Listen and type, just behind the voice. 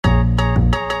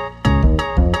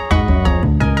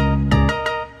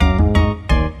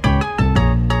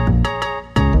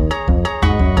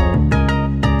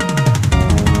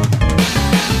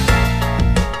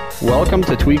welcome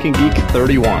to Tweaking Geek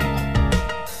 31.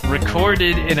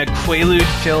 Recorded in a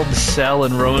Quaalude-filled cell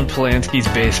in Roman Polanski's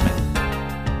basement.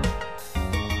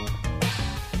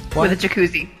 With a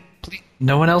jacuzzi.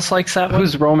 No one else likes that one?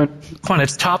 Who's Roman? Come on,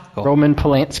 it's topical. Roman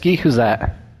Polanski? Who's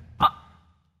that? Are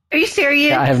you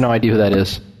serious? Yeah, I have no idea who that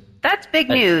is. That's big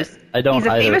news. I don't He's a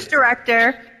either. famous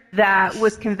director that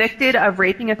was convicted of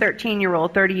raping a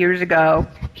 13-year-old 30 years ago.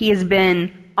 He has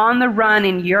been on the run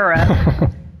in Europe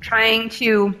trying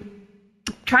to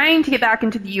get back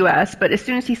into the U.S., but as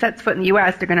soon as he sets foot in the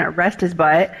U.S., they're going to arrest his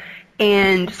butt.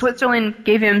 And Switzerland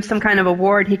gave him some kind of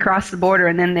award. He crossed the border,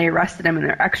 and then they arrested him, and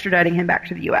they're extraditing him back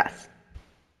to the U.S.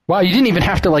 Wow, you didn't even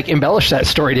have to embellish that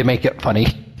story to make it funny.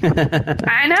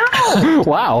 I know.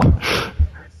 Wow.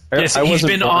 Yes, I he's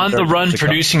wasn't been born on the 30 run years ago.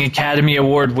 producing Academy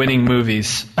Award-winning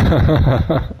movies.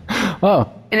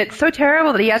 Oh. And it's so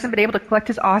terrible that he hasn't been able to collect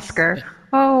his Oscar.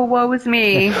 Oh, woe is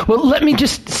me. Well, let me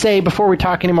just say before we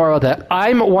talk any more about that,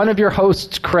 I'm one of your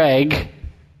hosts, Craig.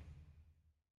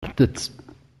 That's...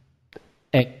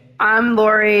 Hey. I'm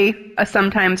Lori, a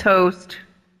sometimes host.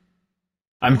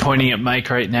 I'm pointing at Mike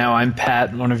right now. I'm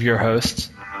Pat, one of your hosts.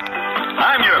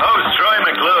 I'm your host, Troy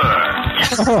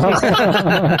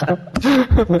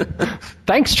McClure.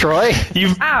 Thanks, Troy.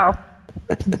 Ow.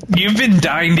 You've been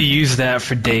dying to use that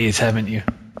for days, haven't you?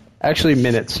 Actually,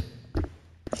 minutes.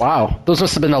 Wow, those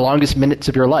must have been the longest minutes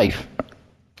of your life.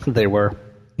 They were.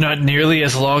 Not nearly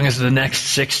as long as the next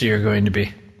 60 are going to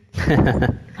be.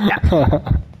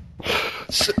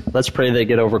 Let's pray they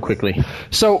get over quickly.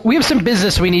 So we have some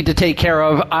business we need to take care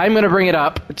of. I'm going to bring it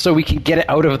up so we can get it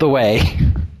out of the way.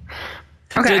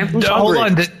 Okay. Hold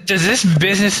on. Does this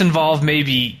business involve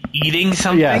maybe eating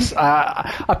something? Yes.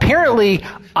 Apparently,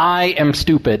 I am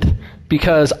stupid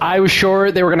because I was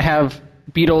sure they were going to have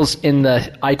Beatles in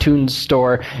the iTunes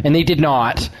store, and they did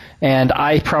not. And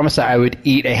I promised that I would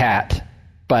eat a hat,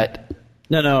 but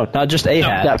No, not just a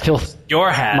hat. that Your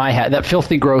hat. my hat, that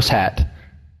filthy, gross hat.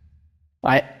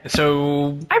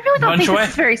 So I really don't munch think away. this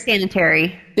is very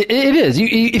sanitary. It is.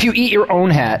 If you eat your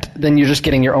own hat, then you're just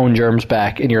getting your own germs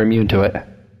back, and you're immune to it.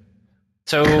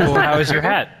 So how is your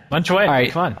hat? Munch away. All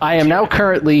right. Come on. I am now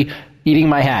currently eating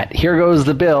my hat. Here goes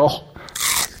the bill.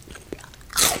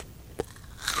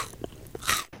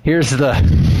 Here's the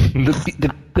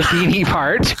beanie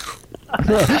part.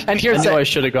 And here's I knew I that,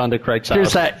 should have gone to Craig's house.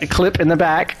 here's that clip in the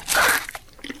back.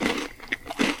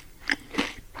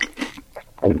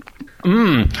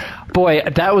 Boy,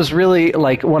 that was really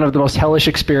one of the most hellish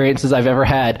experiences I've ever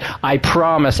had. I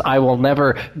promise I will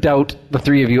never doubt the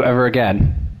three of you ever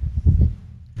again.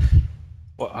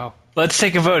 Wow. Let's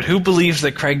take a vote. Who believes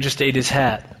that Craig just ate his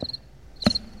hat?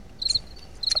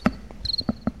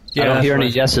 I don't hear any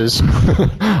that's yeses.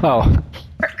 Oh,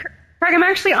 Craig, I'm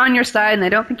actually on your side, and I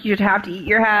don't think you should have to eat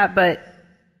your hat, but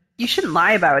you shouldn't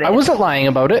lie about it. I wasn't lying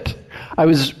about it. I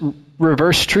was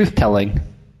reverse truth-telling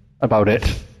about it.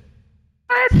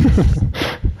 What?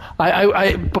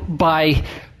 By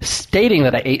stating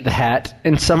that I ate the hat,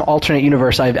 in some alternate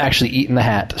universe, I've actually eaten the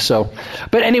hat. So,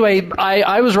 but anyway,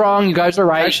 I was wrong. You guys are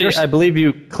right. Actually, I believe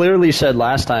you clearly said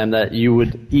last time that you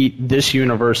would eat this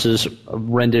universe's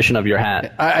rendition of your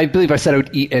hat. I believe I said I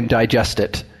would eat and digest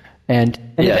it. And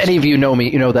Yes. if any of you know me,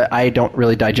 you know that I don't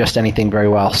really digest anything very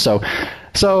well. So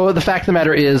the fact of the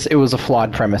matter is, it was a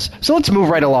flawed premise. So let's move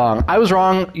right along. I was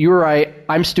wrong. You were right.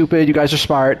 I'm stupid. You guys are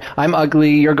smart. I'm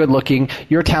ugly. You're good looking.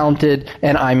 You're talented.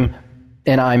 And I'm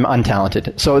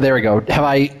untalented. So there we go. Have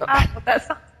I? Oh, that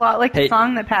sounds a lot like Hey. the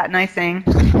song that Pat and I sing.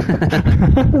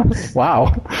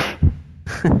 Wow.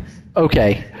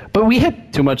 Okay, but we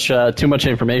had. Too much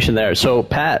information there. So,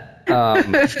 Pat,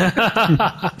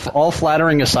 all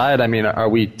flattering aside, I mean, are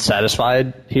we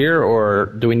satisfied here, or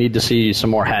do we need to see some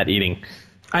more hat eating?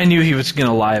 I knew he was going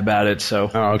to lie about it, so.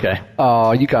 Oh, okay.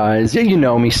 Oh, you guys, you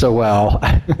know me so well.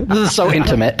 This is so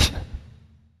intimate.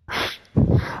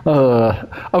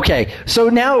 Okay, so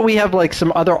now we have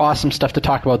some other awesome stuff to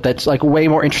talk about that's way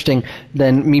more interesting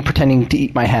than me pretending to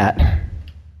eat my hat.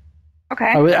 Okay.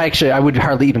 I would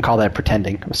hardly even call that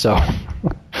pretending. So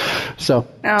No, So,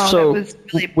 that was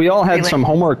really, we all had really- some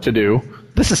homework to do.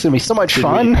 this is gonna be so much Did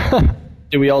fun.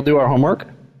 Did we all do our homework?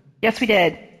 Yes, we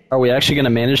did. Are we actually going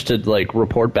to manage to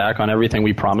report back on everything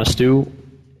we promised to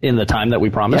in the time that we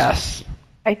promised? Yes,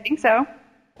 I think so.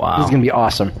 Wow. this is gonna be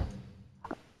awesome.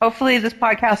 Hopefully this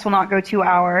podcast will not go 2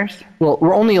 hours. Well,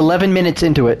 we're only 11 minutes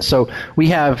into it, so we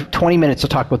have 20 minutes to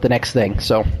talk about the next thing.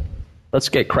 So, Let's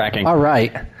get cracking. all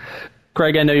right.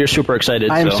 Craig, I know you're super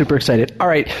excited. I am so- super excited. All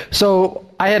right, so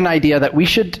I had an idea that we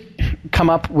should come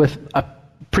up with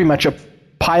pretty much a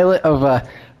pilot of a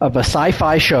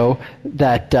sci-fi show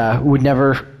that would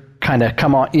never kind of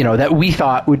come on, that we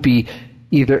thought would be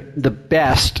either the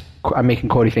best, I'm making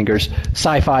quotey fingers,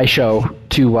 sci-fi show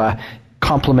to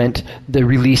complement the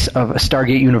release of a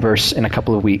Stargate Universe in a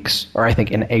couple of weeks, or I think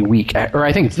in a week, or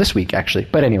I think it's this week actually.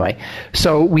 But anyway,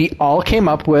 so we all came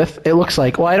up with, it looks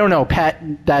like, well, I don't know,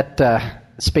 Pat, that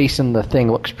space in the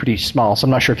thing looks pretty small, so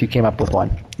I'm not sure if you came up with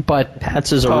one. But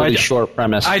Pat's is a really short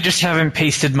premise. I just haven't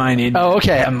pasted mine in. Oh,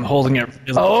 okay. I'm holding it.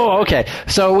 Oh, okay.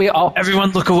 So we all...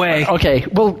 Everyone look away. Okay,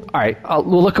 well, all right.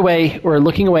 We'll look away. We're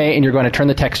looking away, and you're going to turn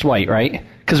the text white, right?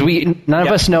 Because none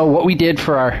of us know what we did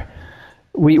for our...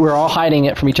 We're all hiding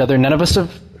it from each other. None of us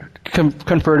have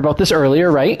conferred about this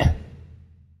earlier, right?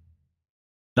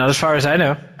 Not as far as I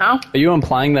know. Oh. Are you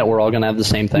implying that we're all going to have the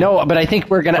same thing? No, but I think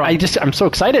we're going to... I'm so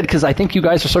excited because I think you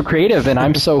guys are so creative, and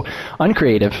I'm so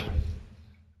uncreative.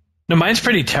 No, mine's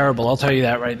pretty terrible. I'll tell you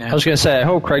that right now. I was going to say, I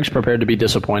hope Craig's prepared to be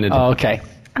disappointed. Oh, okay.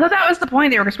 I thought that was the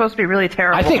point. They were supposed to be really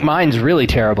terrible. I think mine's really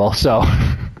terrible, so...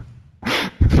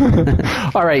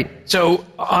 All right. So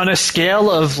on a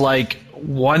scale of like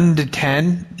 1 to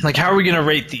 10, like how are we going to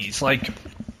rate these? Like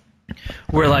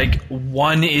where like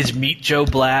 1 is Meet Joe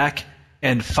Black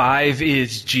and 5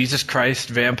 is Jesus Christ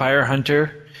Vampire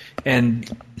Hunter and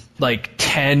like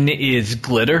 10 is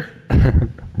Glitter.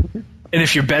 And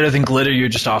if you're better than Glitter, you're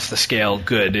just off the scale.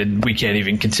 Good, and we can't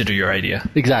even consider your idea.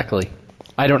 Exactly.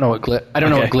 I don't know what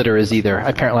know what glitter is either.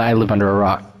 Apparently, I live under a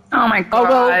rock. Oh my god. Oh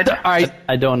well. All right.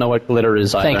 I don't know what glitter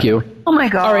is either. Thank you. Oh my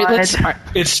god. All right. Let's.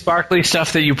 It's sparkly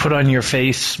stuff that you put on your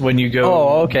face when you go.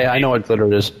 Oh, okay. I know what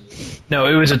glitter is. No,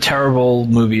 it was a terrible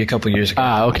movie a couple years ago.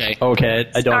 Ah, okay. Okay,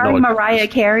 I don't know. Starring What, Mariah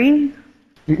Carey.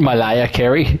 Mariah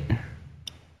Carey.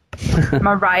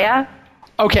 Mariah.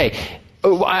 Okay.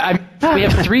 We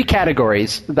have 3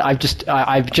 categories. I've just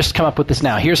come up with this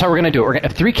now. Here's how we're going to do it. We're going to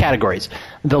have 3 categories: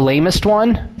 the lamest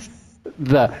one,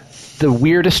 the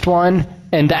weirdest one,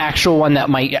 and the actual one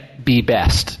that might be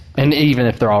best. And even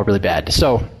if they're all really bad.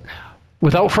 So,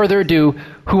 without further ado,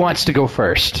 who wants to go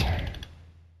first?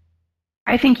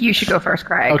 I think you should go first,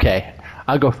 Craig. Okay,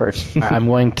 I'll go first. I'm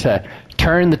going to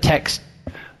turn the text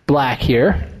black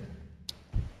here.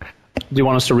 do you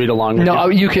want us to read along with No,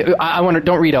 you? you can. I want to.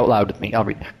 Don't read out loud with me. I'll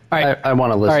read. All right. I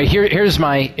want to listen. All right.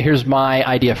 Here's my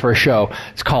idea for a show.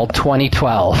 It's called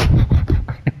 2012.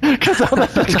 Because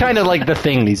that's kind of like the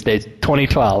thing these days.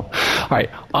 2012. All right.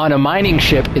 On a mining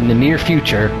ship in the near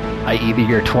future, i.e., the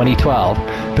year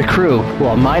 2012, the crew,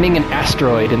 while mining an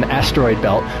asteroid in the asteroid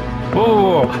belt.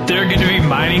 Whoa, there are going to be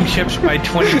mining ships by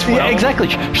 2012? Yeah, exactly.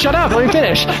 Shut up. Let me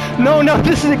finish. No,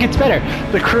 it gets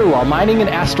better. The crew, while mining an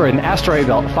asteroid in the asteroid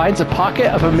belt, finds a pocket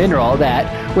of a mineral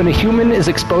that, when a human is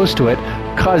exposed to it,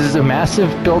 causes a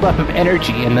massive buildup of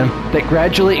energy in them that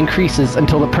gradually increases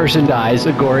until the person dies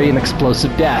a gory and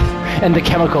explosive death, and the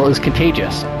chemical is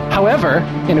contagious. However,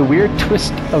 in a weird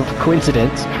twist of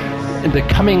coincidence, the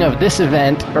coming of this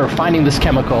event, or finding this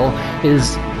chemical,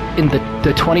 is in the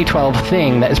 2012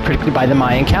 thing that is predicted by the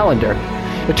Mayan calendar.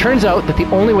 It turns out that the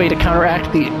only way to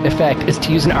counteract the effect is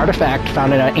to use an artifact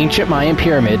found in an ancient Mayan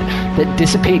pyramid that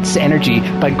dissipates energy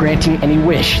by granting any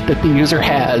wish that the user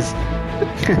has.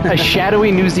 A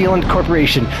shadowy New Zealand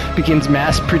corporation begins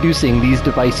mass producing these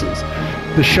devices.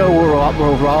 The show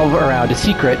will revolve around a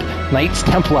secret Knights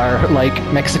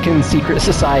Templar-like Mexican secret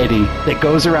society that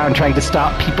goes around trying to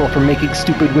stop people from making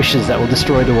stupid wishes that will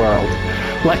destroy the world.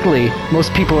 Luckily,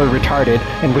 most people are retarded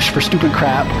and wish for stupid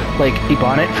crap like a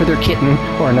bonnet for their kitten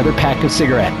or another pack of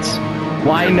cigarettes.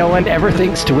 Why no one ever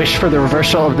thinks to wish for the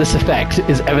reversal of this effect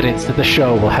is evidence that the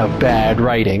show will have bad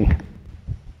writing.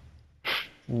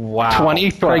 Wow.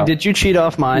 2012. Craig, did you cheat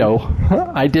off mine?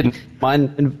 No, I didn't.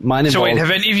 Mine involves... So wait, have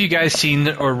any of you guys seen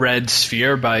or read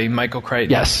Sphere by Michael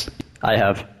Crichton? Yes. I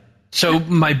have. So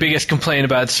my biggest complaint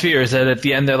about Sphere is that at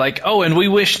the end they're like, oh, and we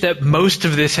wish that most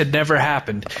of this had never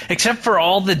happened, except for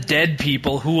all the dead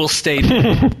people who will stay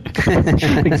dead.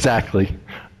 Exactly.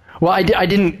 Well, I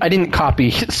didn't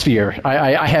copy Sphere.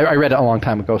 I read it a long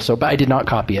time ago, but I did not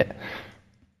copy it.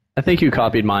 I think you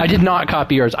copied mine. I did not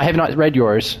copy yours. I have not read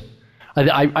yours.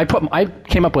 I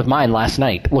came up with mine last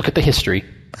night. Look at the history.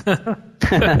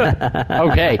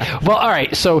 Okay. Well, all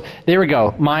right. So there we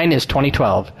go. Mine is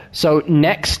 2012. So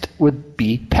next would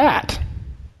be Pat.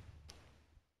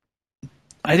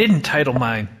 I didn't title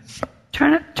mine.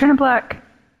 Turn it black.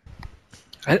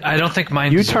 I don't think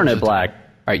mine. You turn it black.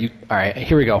 All right.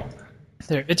 Here we go.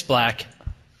 There, it's black.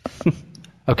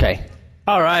 Okay.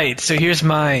 All right, so here's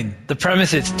mine. The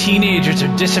premise is teenagers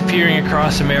are disappearing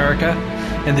across America,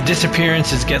 and the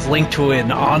disappearances get linked to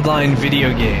an online video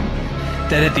game.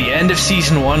 Then at the end of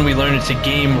Season 1, we learn it's a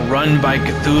game run by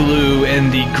Cthulhu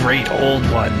and the Great Old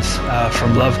Ones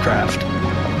from Lovecraft.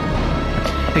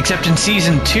 Except in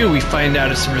Season 2, we find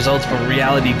out it's the result of a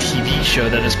reality TV show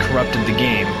that has corrupted the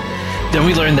game. Then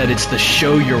we learn that it's the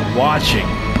show you're watching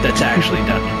that's actually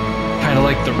done it. Kind of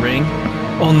like The Ring,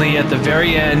 only at the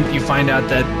very end you find out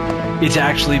that it's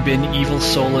actually been evil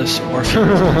soulless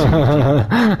orphans.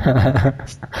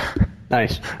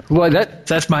 Nice. Well,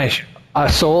 That's my issue. a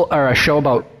show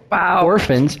about Wow.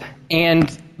 orphans and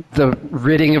the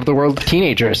ridding of the world of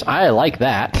teenagers. I like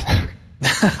that.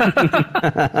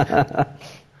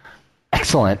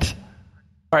 Excellent.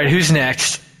 All right, who's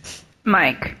next?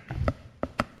 Mike.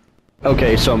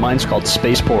 Okay, so mine's called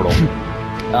Space Portal.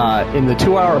 In the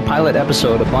 2-hour pilot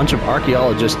episode, a bunch of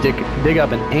archaeologists dig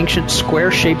up an ancient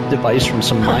square-shaped device from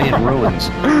some Mayan ruins.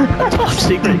 A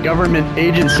top-secret government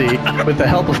agency, with the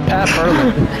help of Pat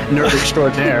Berlin, nerd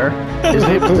extraordinaire, is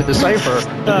able to decipher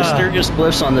the mysterious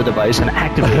glyphs on the device and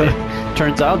activate it.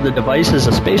 Turns out the device is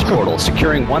a space portal,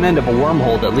 securing one end of a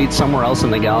wormhole that leads somewhere else in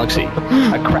the galaxy.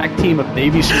 A crack team of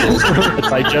Navy SEALs, led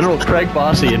by General Craig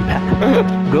Bossy and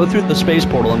Pat, go through the space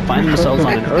portal and find themselves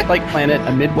on an Earth-like planet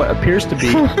amid what appears to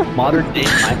be modern-day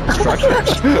Mayan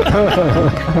structures.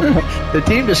 The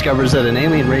team discovers that an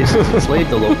alien race has enslaved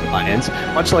the local Mayans,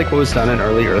 much like what was done in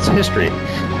early Earth's history.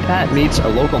 Pat meets a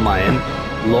local Mayan,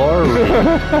 Laura Reed.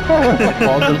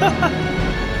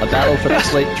 A battle for the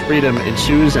slave's freedom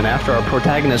ensues, and after our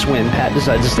protagonists win, Pat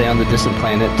decides to stay on the distant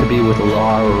planet to be with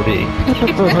Laura Reed.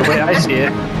 The way I see it,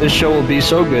 this show will be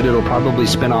so good it'll probably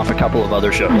spin off a couple of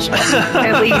other shows.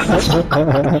 At least.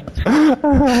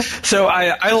 So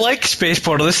I like Space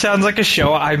Portal. This sounds like a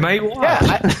show I might watch.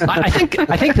 Yeah, I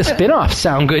think the spin-offs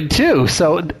sound good too.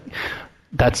 So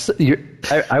that's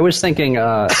I was thinking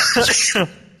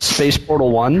Space Portal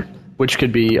 1, which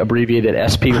could be abbreviated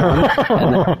SP1,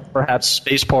 and then perhaps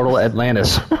Space Portal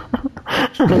Atlantis.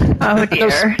 Oh dear.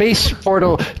 no, Space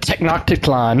Portal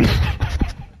Technocticlon.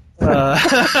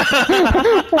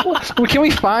 Can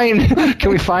we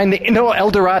find the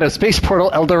El Dorado, Space Portal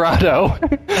El Dorado?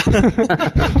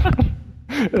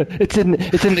 It's in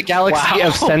the galaxy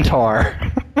of Centaur.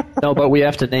 No, but we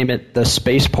have to name it the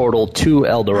Space Portal to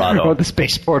El Dorado. Oh, the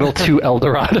Space Portal to El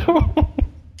Dorado.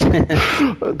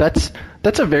 That's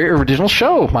a very original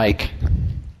show, Mike.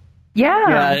 Yeah.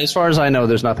 Yeah, as far as I know,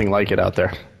 there's nothing like it out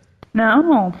there.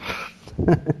 No.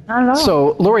 Not at all.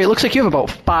 So, Lori, it looks like you have about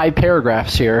 5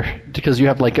 paragraphs here because you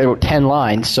have like about 10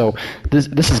 lines. So this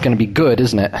is going to be good,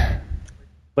 isn't it?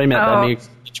 Wait a minute, Oh. that makes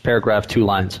each paragraph 2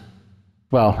 lines.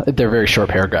 Well, they're very short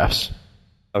paragraphs.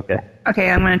 Okay. Okay,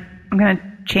 I'm gonna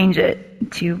change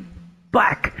it to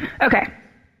black. Okay.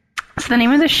 So the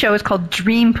name of the show is called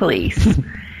Dream Police.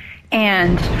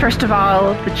 And first of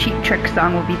all, the Cheap Trick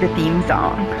song will be the theme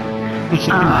song.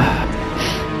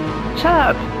 Shut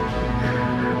up.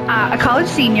 A college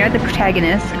senior, the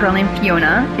protagonist, a girl named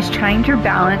Fiona, is trying to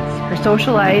balance her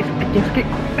social life,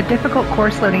 a difficult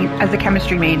course loading as a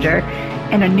chemistry major,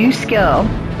 and a new skill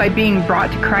by being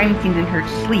brought to crime scenes in her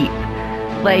sleep.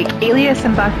 Like Alias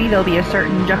and Buffy, there'll be a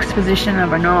certain juxtaposition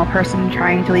of a normal person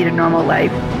trying to lead a normal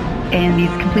life and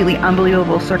these completely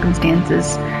unbelievable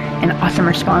circumstances and awesome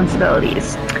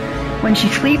responsibilities. When she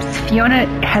sleeps, Fiona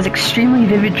has extremely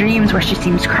vivid dreams where she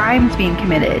sees crimes being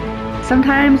committed.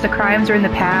 Sometimes the crimes are in the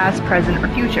past, present, or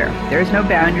future. There is no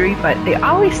boundary, but they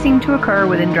always seem to occur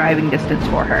within driving distance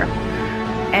for her.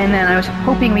 And then I was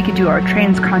hoping we could do our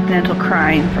transcontinental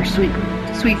crime for Sweet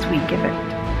Week if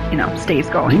it, stays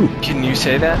going. Can you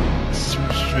say that?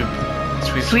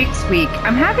 Sweet Week.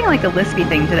 I'm having like a lispy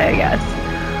thing today, I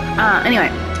guess. Anyway,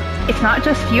 it's not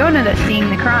just Fiona that's seeing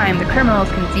the crime. The criminals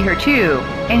can see her too,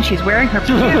 and she's wearing her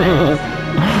pajamas.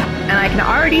 And I can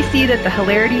already see that the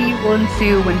hilarity will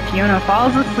ensue when Fiona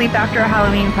falls asleep after a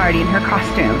Halloween party in her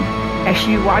costume, as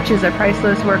she watches a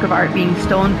priceless work of art being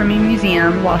stolen from a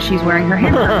museum while she's wearing her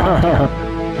Hitler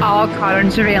costume, all caught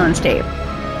on surveillance tape.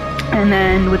 And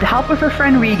then, with the help of her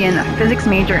friend Regan, a physics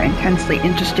major intensely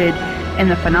interested in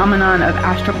the phenomenon of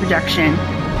astral projection,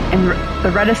 and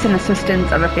the reticent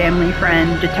assistance of a family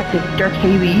friend, Detective Dirk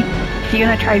Haley,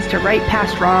 Fiona tries to right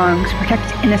past wrongs,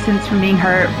 protect innocents from being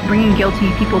hurt, bringing guilty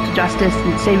people to justice,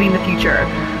 and saving the future,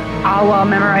 all while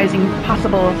memorizing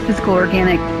possible physical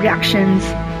organic reactions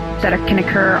that can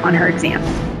occur on her exams.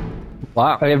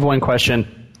 Wow. I have one question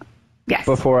Yes.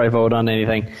 before I vote on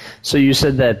anything. So you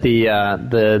said that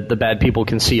the bad people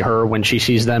can see her when she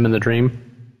sees them in the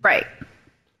dream? Right.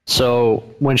 So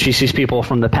when she sees people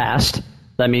from the past,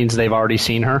 that means they've already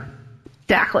seen her?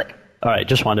 Exactly. All right,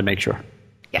 just wanted to make sure.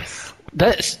 Yes.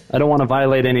 I don't want to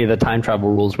violate any of the time travel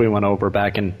rules we went over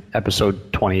back in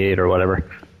episode 28 or whatever.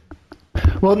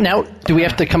 Well, now, do we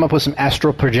have to come up with some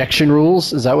astral projection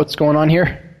rules? Is that what's going on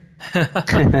here?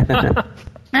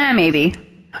 Maybe.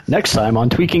 Next time on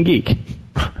Tweak and Geek.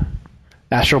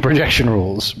 Astral projection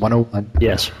rules 101.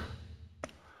 Yes.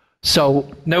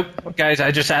 So Nope, guys,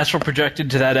 I just astral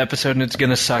projected to that episode and it's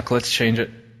gonna suck. Let's change it.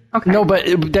 Okay. no, but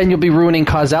then you'll be ruining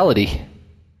causality,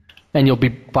 and you'll be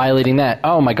violating that.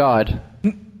 Oh my God.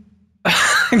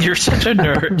 You're such a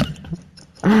nerd.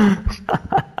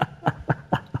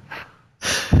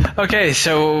 Okay,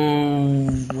 so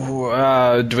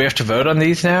do we have to vote on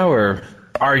these now or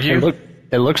argue?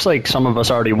 It looks like some of us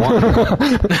already won.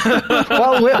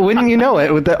 Well, wouldn't you know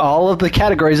it? All of the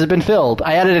categories have been filled.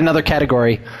 I added another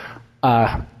category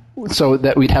so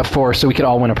that we'd have 4, so we could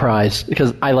all win a prize,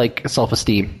 because I like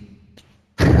self-esteem.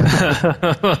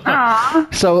 Aw.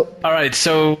 So All right,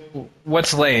 so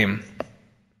what's lame?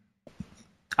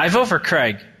 I vote for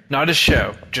Craig, not his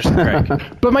show, just Craig.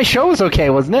 but my show was okay,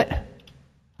 wasn't it?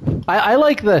 I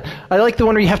like the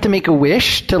one where you have to make a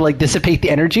wish to like dissipate the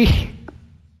energy.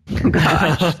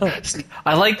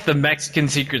 I like the Mexican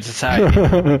Secret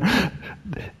Society.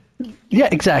 Yeah,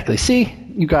 exactly. See,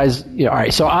 you guys. Yeah, all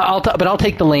right. So I'll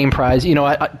take the lame prize. You know,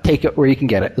 I take it where you can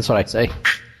get it. That's what I say.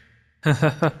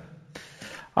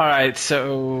 All right,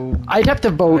 so I'd have to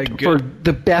vote for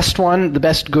the best one. The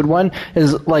best good one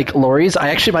is like Lori's.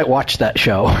 I actually might watch that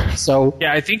show. So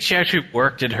yeah, I think she actually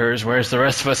worked at hers, whereas the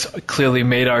rest of us clearly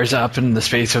made ours up in the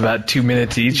space of about 2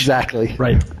 minutes each. exactly.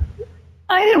 Right.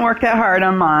 I didn't work that hard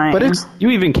on mine. But it's You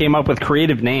even came up with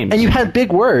creative names. and you had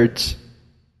big words.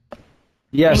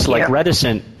 yes, Thank like you.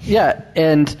 reticent. Yeah,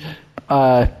 and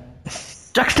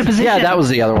juxtaposition. yeah, that was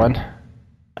the other one.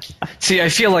 See, I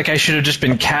feel like I should have just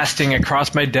been casting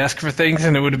across my desk for things,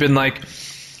 and it would have been like,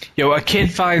 a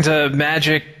kid finds a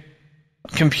magic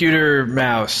computer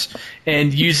mouse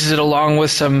and uses it along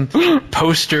with some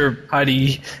poster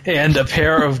putty and a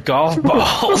pair of golf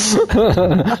balls. Was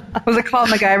it called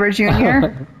MacGyver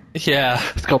Jr.? Yeah.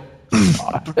 It's called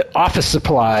Office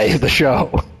Supply, the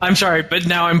show. I'm sorry, but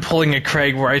now I'm pulling a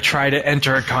Craig where I try to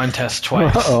enter a contest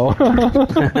twice. Uh-oh.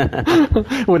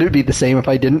 Would it be the same if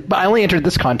I didn't? But I only entered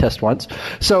this contest once.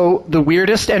 So the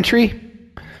weirdest entry,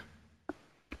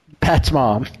 Pat's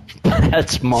mom.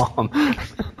 That's mom.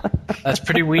 That's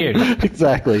pretty weird.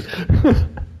 Exactly.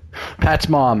 Pat's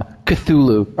mom,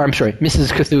 Cthulhu. Or I'm sorry,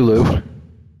 Mrs. Cthulhu.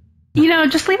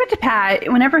 Just leave it to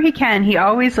Pat. Whenever he can, he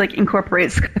always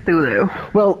incorporates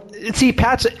Cthulhu. Well, see,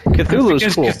 Cthulhu's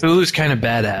Because cool. Cthulhu's kind of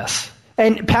badass.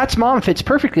 And Pat's mom fits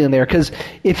perfectly in there because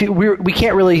we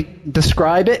can't really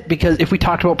describe it, because if we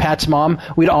talked about Pat's mom,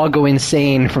 we'd all go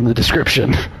insane from the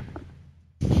description.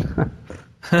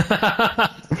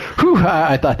 Whew,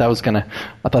 I thought that was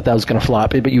gonna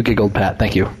flop, but you giggled, Pat.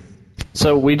 Thank you.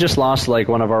 So we just lost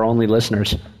one of our only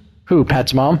listeners. Who?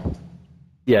 Pat's mom?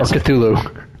 Yes. Or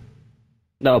Cthulhu?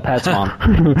 No, Pat's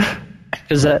mom.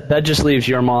 Because that just leaves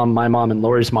your mom, my mom, and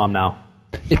Lori's mom now.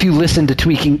 If you listen to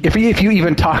Tweaking, if you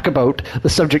even talk about the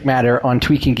subject matter on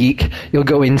Tweaking Geek, you'll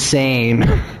go insane.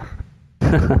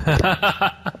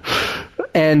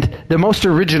 And the most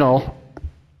original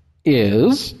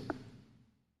is...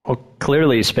 Well,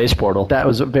 clearly Space Portal. That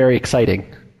was very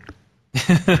exciting.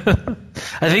 I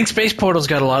think Space Portal's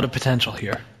got a lot of potential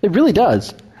here. It really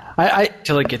does.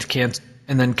 Till it gets canceled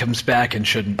and then comes back and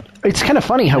shouldn't. It's kind of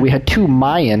funny how we had 2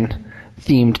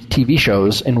 Mayan-themed TV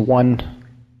shows in one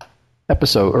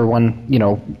episode, or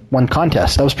one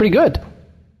contest. That was pretty good.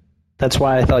 That's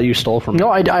why I thought you stole from me. No,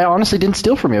 I honestly didn't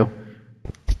steal from you.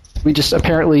 We just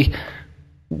apparently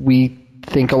we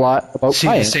think a lot about See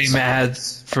science. the same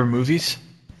ads for movies?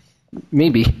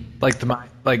 Maybe. Like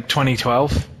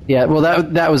 2012? Yeah, well,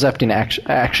 that was actually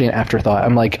an afterthought.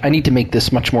 I'm like, I need to make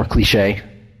this much more cliche.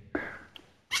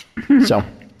 So,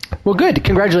 well, good.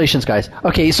 Congratulations, guys.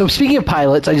 Okay, so speaking of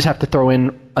pilots, I just have to throw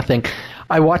in a thing.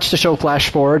 I watched the show Flash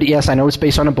Forward. Yes, I know it's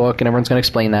based on a book, and everyone's going to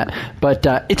explain that. But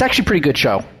it's actually a pretty good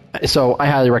show. So I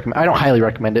highly recommend. I don't highly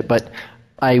recommend it, but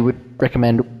I would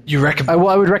recommend. You recommend?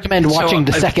 I would recommend watching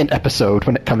the So, second episode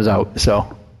when it comes out.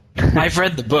 So. I've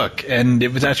read the book, and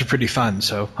it was actually pretty fun,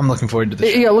 so I'm looking forward to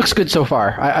this. Yeah, it looks good so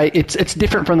far. It's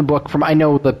different from the book. I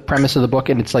know the premise of the book,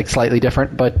 and it's slightly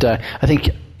different. But I think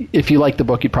if you like the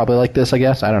book, you'd probably like this. I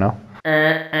guess, I don't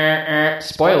know.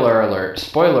 Spoiler alert!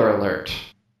 Spoiler alert!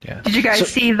 Yeah. Did you guys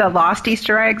see the lost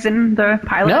Easter eggs in the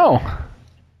pilot?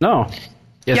 No.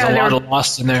 There's Yeah, a there lot were- of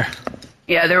lost in there.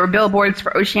 Yeah, there were billboards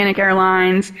for Oceanic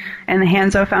Airlines and the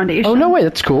Hanzo Foundation. Oh no way!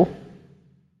 That's cool.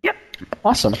 Yep.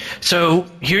 Awesome. So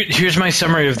here's my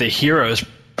summary of the Heroes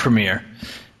premiere.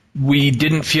 We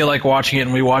didn't feel like watching it,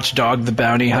 and we watched Dog the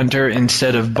Bounty Hunter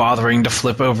instead of bothering to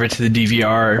flip over to the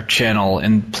DVR channel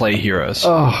and play Heroes.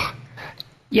 Oh,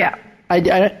 Yeah.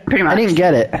 Pretty much. I didn't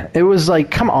get it. It was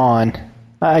like, come on.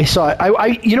 I saw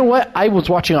it. You know what? I was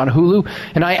watching on Hulu,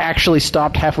 and I actually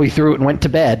stopped halfway through it and went to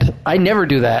bed. I never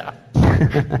do that.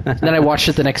 Then I watched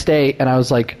it the next day, and I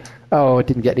was like, oh, it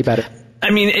didn't get any better. I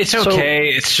mean, it's okay.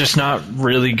 It's just not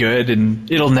really good,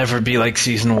 and it'll never be like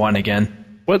season 1 again.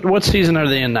 What season are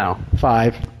they in now?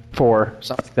 5, 4,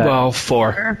 something like that. Well,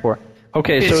 4. 4.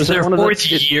 Okay, so It's is it their one of the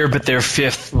 4th year, but their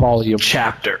 5th Volume.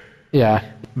 chapter. Yeah.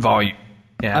 Volume.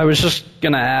 Yeah. I was just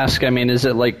gonna ask. I mean, is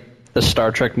it like the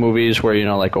Star Trek movies where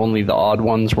like only the odd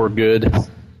ones were good,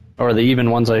 or the even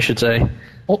ones, I should say?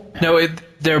 No,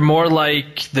 they're more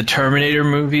like the Terminator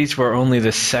movies, where only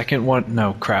the second one.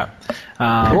 No, crap.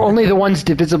 Or only the ones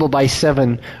divisible by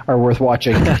 7 are worth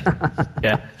watching.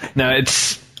 Yeah. No,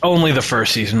 it's only the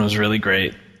first season was really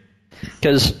great.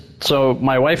 Because so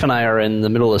my wife and I are in the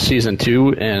middle of season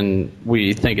 2, and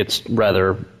we think it's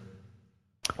rather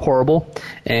horrible.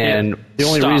 And the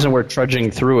only reason we're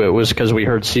trudging through it was because we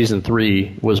heard season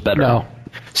 3 was better. No.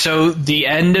 So the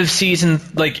end of season,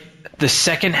 like the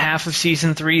second half of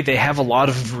season 3, they have a lot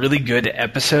of really good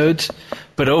episodes,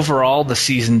 but overall the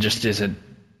season just isn't.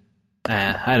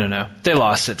 I don't know. They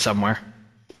lost it somewhere.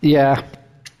 Yeah.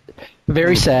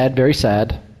 Very sad, very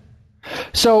sad.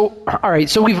 So, all right,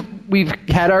 so we've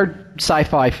had our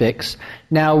sci-fi fix.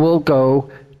 Now we'll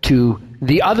go to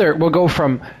the other. We'll go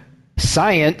from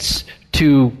science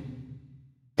to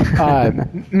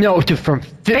from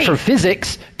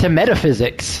physics to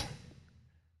metaphysics.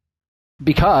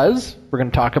 Because we're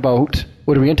going to talk about,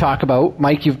 what are we going to talk about?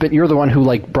 Mike, you're the one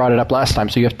who brought it up last time,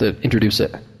 so you have to introduce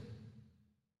it.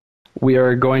 We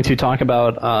are going to talk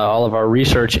about all of our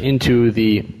research into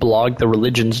the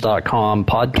blogthereligions.com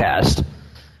podcast,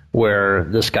 where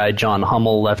this guy John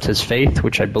Hummel left his faith,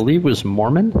 which I believe was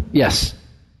Mormon. Yes.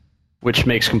 Which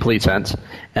makes complete sense.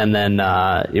 And then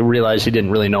he realized he didn't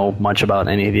really know much about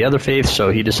any of the other faiths, so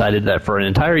he decided that for an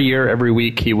entire year, every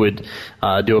week, he would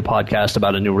do a podcast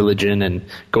about a new religion and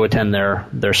go attend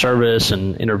their service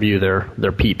and interview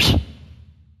their peeps.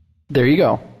 There you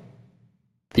go.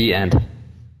 The end.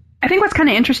 I think what's kind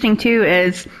of interesting, too,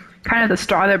 is kind of the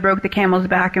straw that broke the camel's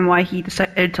back and why he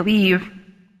decided to leave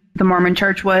the Mormon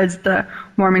Church was the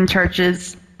Mormon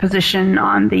Church's position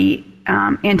on the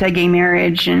anti-gay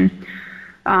marriage. And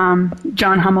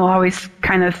John Hummel always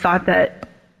kind of thought that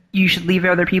you should leave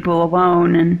other people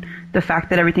alone, and the fact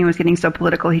that everything was getting so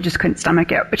political, he just couldn't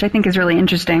stomach it, which I think is really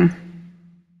interesting.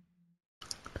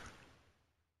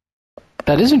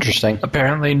 That is interesting.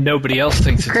 Apparently nobody else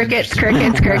thinks it's Crickets.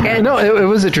 No, it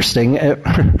was interesting.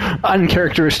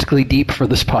 Uncharacteristically deep for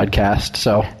this podcast,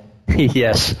 so.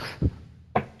 Yes.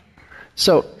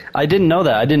 So I didn't know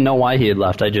that. I didn't know why he had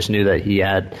left. I just knew that he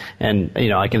had. And,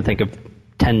 I can think of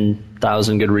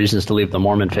 10,000 good reasons to leave the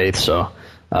Mormon faith, so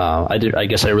I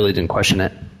guess I really didn't question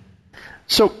it.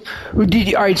 So,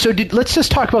 let's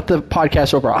just talk about the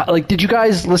podcast overall. Did you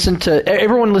guys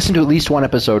everyone listened to at least one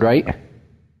episode, right?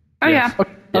 Oh, yeah.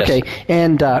 Okay. Yes.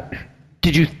 And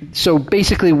so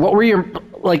basically, what were your,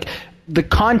 the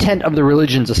content of the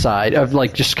religions aside, of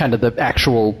just kind of the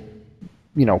actual,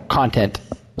 content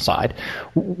aside,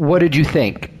 what did you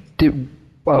think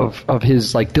of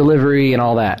his delivery and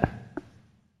all that?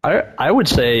 I would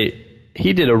say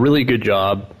he did a really good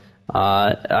job.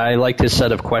 I liked his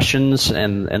set of questions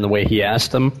and the way he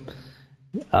asked them.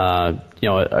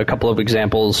 A couple of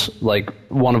examples,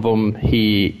 one of them,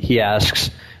 he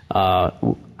asks,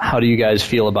 how do you guys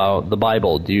feel about the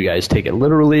Bible? Do you guys take it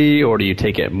literally, or do you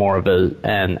take it more of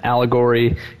an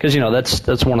allegory? Because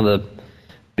that's one of the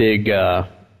big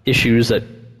issues that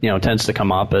tends to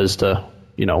come up as to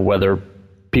whether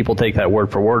people take that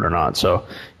word for word or not. So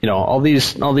all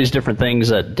these different things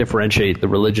that differentiate the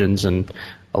religions and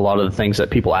a lot of the things that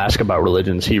people ask about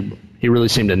religions, he really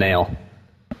seemed to nail.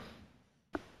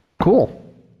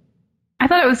 Cool. I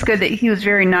thought it was good that he was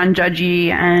very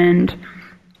non-judgy, and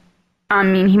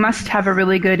he must have a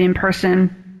really good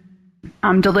in-person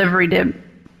delivery to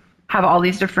have all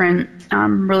these different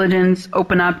religions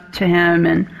open up to him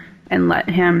and let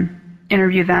him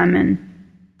interview them and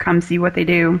come see what they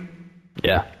do.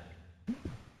 Yeah.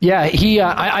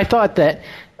 Yeah, I thought that,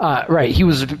 right, he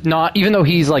was not, even though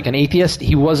he's an atheist,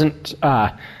 he wasn't,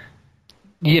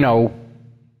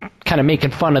 kind of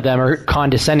making fun of them or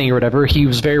condescending or whatever. He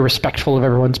was very respectful of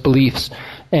everyone's beliefs,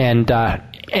 and I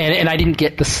didn't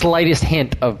get the slightest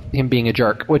hint of him being a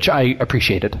jerk, which I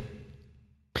appreciated.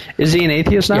 Is he an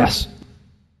atheist now? Yes.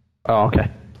 Oh, okay.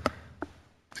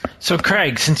 So,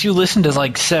 Craig, since you listened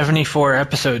to 74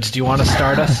 episodes, do you want to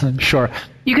start us? Sure.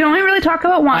 You can only really talk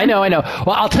about one. I know.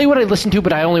 Well, I'll tell you what I listened to,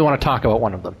 but I only want to talk about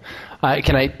one of them.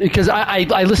 Can I? Because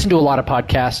I listen to a lot of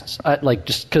podcasts,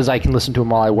 just because I can listen to them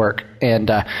while I work,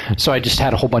 and so I just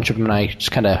had a whole bunch of them, and I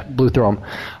just kind of blew through them.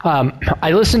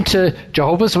 I listened to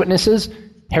Jehovah's Witnesses,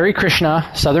 Hare Krishna,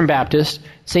 Southern Baptist,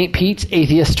 St. Pete's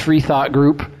Atheist Free Thought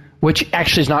Group, which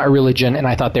actually is not a religion, and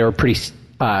I thought they were pretty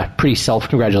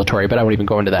self-congratulatory, but I won't even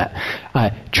go into that.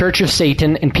 Church of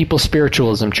Satan and People's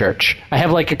Spiritualism Church. I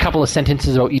have like a couple of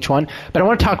sentences about each one, but I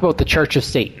want to talk about the Church of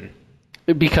Satan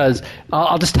because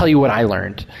I'll just tell you what I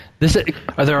learned.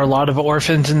 Are there a lot of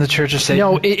orphans in the Church of Satan?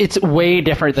 No, it's way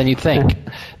different than you think.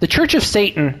 The Church of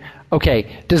Satan,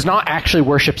 does not actually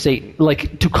worship Satan.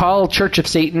 Like, to call Church of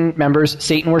Satan members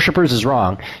Satan worshipers is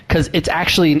wrong, because it's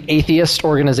actually an atheist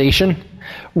organization,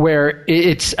 where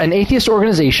it's an atheist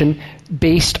organization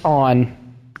based on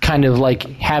kind of like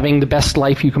having the best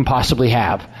life you can possibly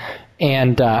have.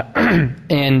 And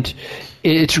and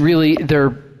it's really,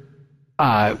 they're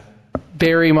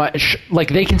very much, like,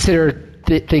 they consider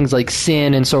things like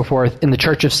sin and so forth in the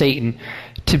Church of Satan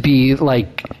to be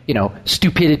like,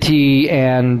 stupidity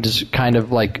and kind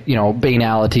of like,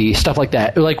 banality, stuff like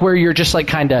that. Like where you're just like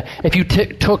kind of, if you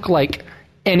took like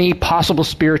any possible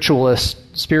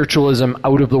spiritualism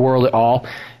out of the world at all,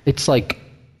 it's like,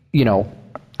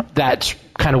 that's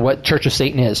kind of what Church of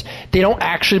Satan is. They don't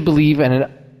actually believe in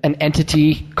an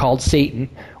entity called Satan,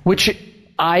 which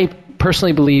I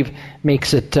personally believe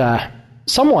makes it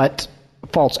somewhat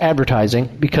false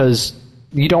advertising, because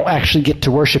you don't actually get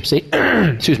to worship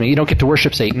Satan. Excuse me, you don't get to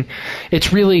worship Satan.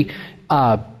 It's really,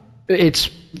 it's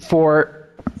for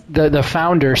the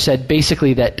founder said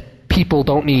basically that people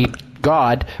don't need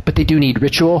God, but they do need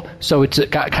ritual. So it's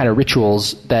got kind of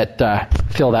rituals that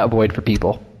fill that void for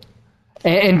people.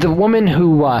 And the woman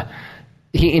who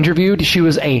he interviewed, she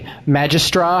was a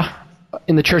magistra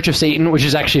in the Church of Satan, which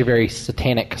is actually a very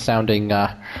satanic sounding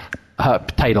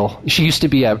title. She used to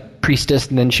be a priestess,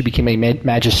 and then she became a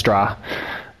magistra.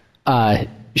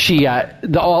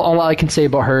 All I can say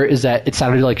about her is that it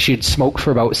sounded like she'd smoked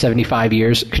for about 75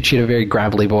 years, because she had a very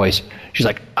gravelly voice. She's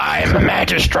like, I'm a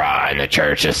magistra in the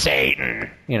Church of Satan,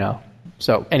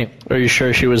 So, anyway. Are you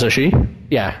sure she was a she?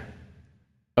 Yeah.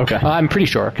 Okay. I'm pretty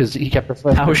sure, because he kept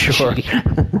referring to How sure?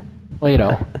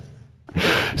 Well,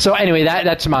 So, anyway,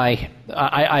 that's my...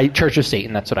 Church of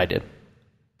Satan, that's what I did.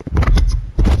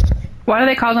 Why do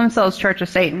they call themselves Church of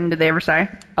Satan? Did they ever say?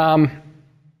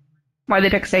 Why they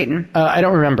pick Satan? I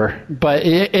don't remember, but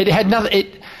it had nothing.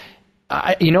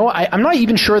 I'm not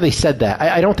even sure they said that.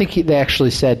 I don't think they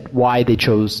actually said why they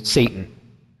chose Satan,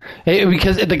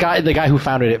 because the guy who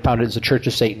founded it as a Church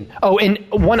of Satan. Oh, and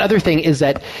one other thing is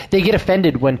that they get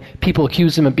offended when people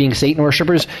accuse them of being Satan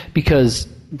worshipers, because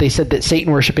they said that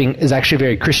Satan worshiping is actually a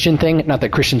very Christian thing. Not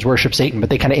that Christians worship Satan, but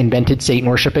they kind of invented Satan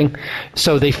worshiping.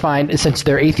 So they find, since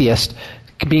they're atheist,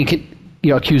 being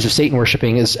accused of Satan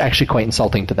worshiping is actually quite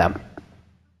insulting to them.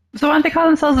 So why don't they call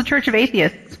themselves the Church of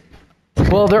Atheists?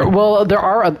 Well, there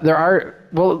are.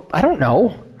 Well, I don't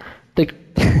know.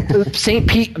 St.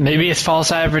 Pete. Maybe it's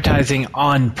false advertising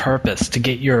on purpose to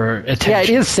get your attention. Yeah, it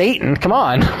is Satan. Come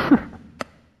on.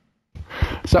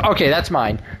 So, okay, that's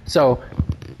mine. So,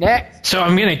 next. So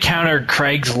I'm going to counter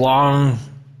Craig's long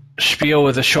spiel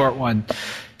with a short one. But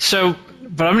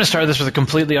I'm going to start this with a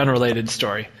completely unrelated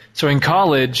story. So in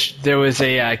college, there was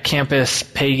a campus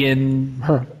pagan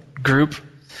group.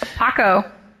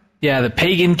 Paco. Yeah, the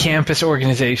Pagan Campus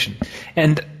Organization.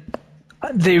 And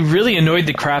they really annoyed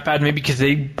the crap out of me, because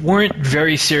they weren't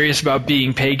very serious about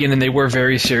being pagan, and they were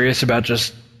very serious about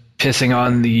just pissing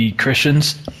on the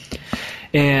Christians.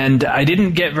 And I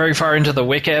didn't get very far into the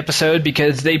Wicca episode,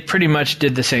 because they pretty much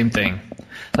did the same thing.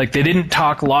 Like, they didn't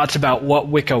talk lots about what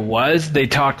Wicca was. They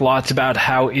talked lots about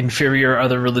how inferior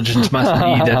other religions must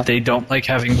be, that they don't like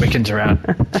having Wiccans around.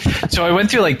 So I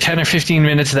went through like 10 or 15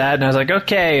 minutes of that, and I was like,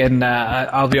 okay, and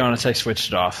I'll be honest, I switched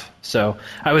it off. So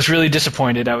I was really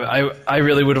disappointed. I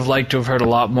really would have liked to have heard a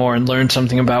lot more and learned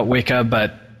something about Wicca,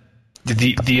 but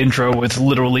the intro was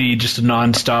literally just a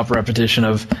non-stop repetition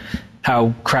of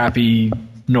how crappy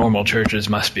normal churches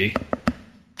must be.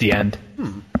 The end.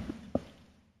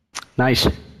 Nice.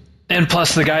 And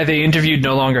plus, the guy they interviewed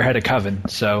no longer had a coven,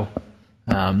 so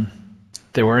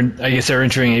they weren't. I guess they're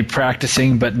entering a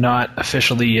practicing, but not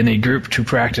officially in a group to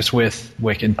practice with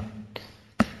Wiccan.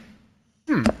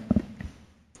 All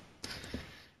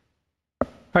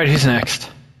right, who's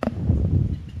next?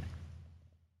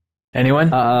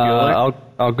 Anyone?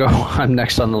 I'll go. I'm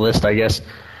next on the list, I guess.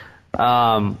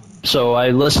 So I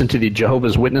listened to the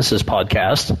Jehovah's Witnesses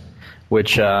podcast,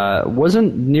 which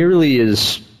wasn't nearly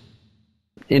as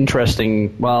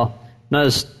interesting, well, not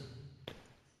as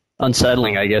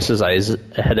unsettling, I guess, as I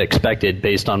had expected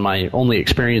based on my only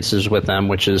experiences with them,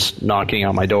 which is knocking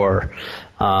on my door.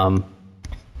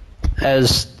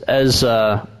 As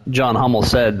John Hummel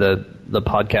said, the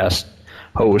podcast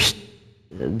host,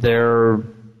 they're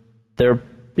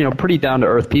pretty down to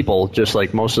earth people, just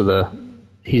like most of the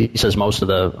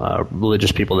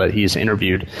religious people that he's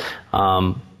interviewed.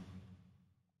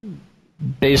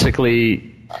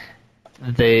 Basically,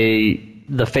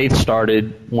 the faith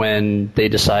started when they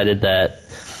decided that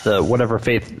whatever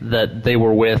faith that they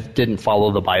were with didn't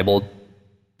follow the Bible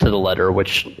to the letter,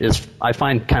 which is, I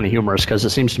find, kind of humorous, because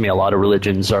it seems to me a lot of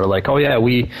religions are like, oh yeah,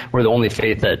 we're the only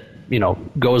faith that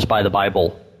goes by the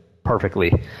Bible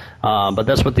perfectly, but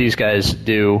that's what these guys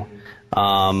do.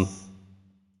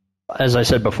 As I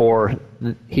said before,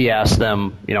 he asked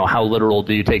them, how literal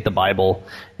do you take the Bible?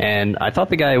 And I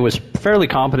thought the guy was fairly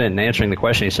competent in answering the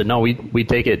question. He said, no, we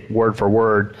take it word for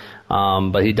word,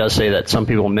 but he does say that some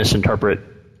people misinterpret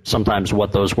sometimes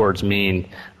what those words mean.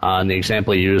 And the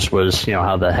example he used was,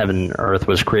 how the heaven and earth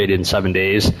was created in 7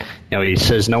 days. He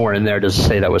says nowhere in there does it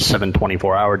say that was 7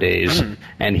 24-hour days.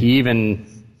 And he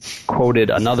even quoted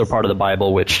another part of the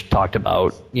Bible which talked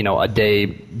about, a day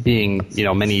being,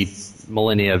 many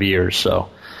millennia of years. So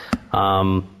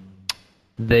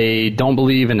they don't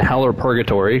believe in hell or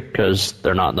purgatory because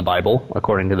they're not in the Bible,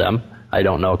 according to them. I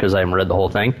don't know because I haven't read the whole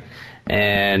thing.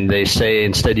 And they say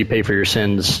instead you pay for your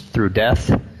sins through death.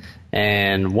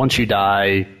 And once you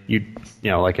die,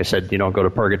 like I said, you don't go to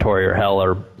purgatory or hell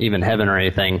or even heaven or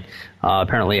anything.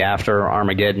 Apparently after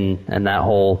Armageddon and that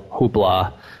whole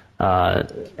hoopla,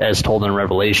 as told in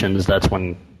Revelations, that's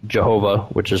when Jehovah,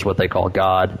 which is what they call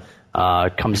God,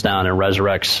 comes down and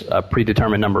resurrects a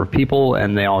predetermined number of people,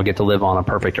 and they all get to live on a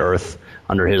perfect earth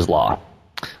under his law.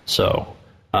 So,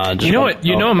 what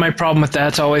my problem with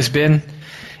that's always been?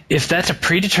 If that's a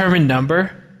predetermined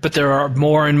number, but there are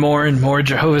more and more and more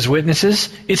Jehovah's Witnesses,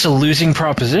 it's a losing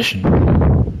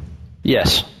proposition.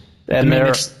 Yes, and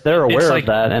they're aware of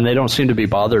that, and they don't seem to be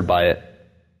bothered by it.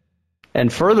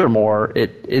 And furthermore,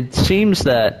 it seems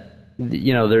that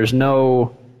there's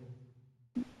no.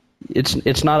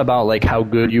 It's not about like how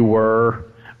good you were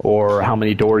or how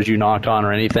many doors you knocked on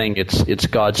or anything. It's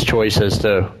God's choice as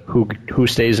to who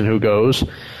stays and who goes.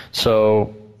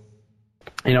 So,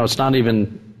 it's not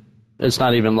even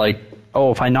like,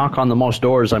 oh, if I knock on the most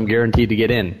doors, I'm guaranteed to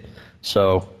get in.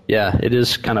 So yeah, it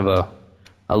is kind of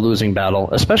a losing battle,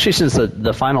 especially since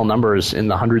the final number is in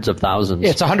the hundreds of thousands. Yeah,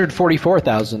 it's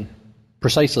 144,000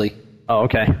 precisely. Oh,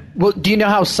 okay. Well, do you know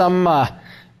how some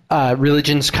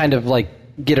religions kind of like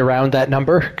get around that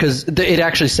number? Because it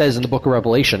actually says in the book of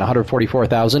Revelation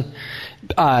 144,000.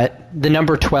 The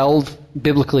number 12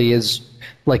 biblically is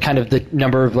like kind of the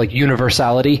number of like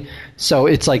universality. So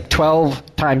it's like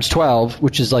 12 times 12,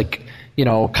 which is like,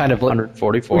 kind of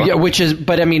 144. Yeah, which is,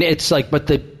 but I mean, it's like, but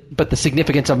the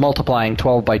significance of multiplying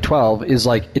 12 by 12 is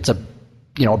like, it's a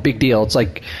big deal. It's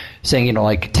like saying,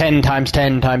 like 10 times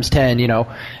 10 times 10,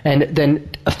 and then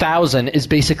 1,000 is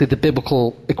basically the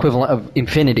biblical equivalent of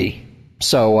infinity.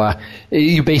 So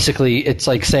it's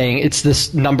like saying it's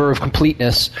this number of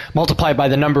completeness multiplied by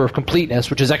the number of completeness,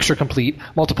 which is extra complete,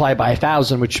 multiplied by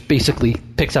 1,000, which basically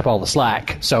picks up all the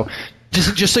slack. So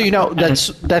just so you know,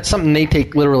 that's something they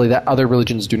take literally that other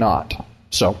religions do not.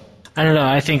 So I don't know.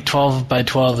 I think 12 by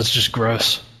 12 is just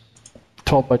gross.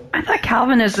 12 by. I thought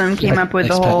Calvinism came up with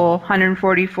the whole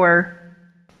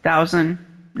 144,000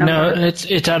 number. No,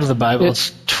 it's out of the Bible.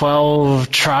 It's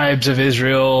 12 tribes of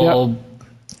Israel. Yep.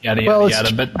 Yada,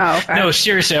 yada. But okay. No,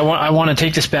 seriously, I want to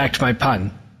take this back to my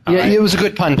pun. Yeah, right? It was a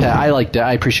good pun, Pat. I liked it.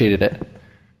 I appreciated it.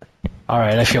 All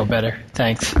right, I feel better.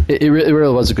 Thanks. It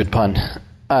really was a good pun.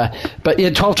 But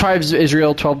 12 tribes of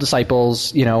Israel, 12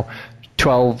 disciples,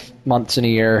 12 months in a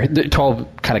year.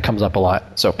 12 kind of comes up a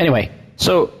lot. So anyway.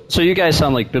 So you guys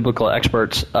sound like biblical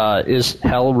experts. Is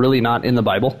hell really not in the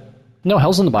Bible? No,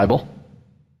 hell's in the Bible.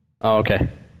 Oh, okay.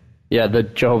 Yeah, the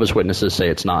Jehovah's Witnesses say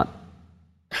it's not.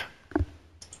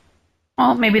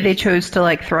 Well, maybe they chose to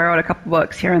like throw out a couple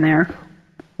books here and there.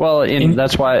 Well,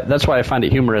 that's why I find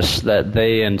it humorous that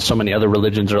they and so many other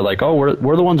religions are like, oh,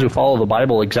 we're the ones who follow the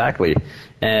Bible exactly,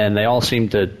 and they all seem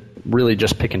to really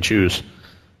just pick and choose.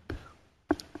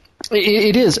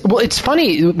 It is. Well, it's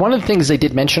funny. One of the things they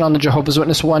did mention on the Jehovah's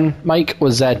Witness one, Mike,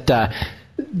 was that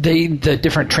the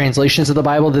different translations of the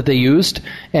Bible that they used,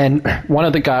 and one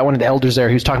of the elders there,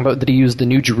 he was talking about that he used the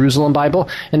New Jerusalem Bible,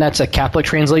 and that's a Catholic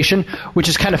translation, which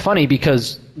is kind of funny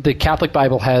because the Catholic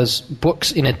Bible has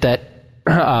books in it that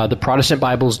the Protestant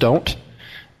Bibles don't,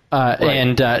 right.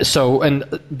 And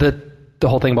the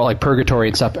whole thing about like purgatory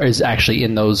and stuff is actually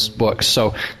in those books.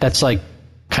 So that's like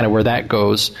kind of where that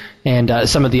goes, and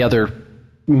some of the other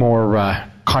more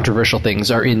controversial things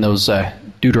are in those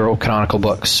deuterocanonical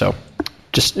books. So.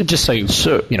 Just so you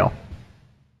know,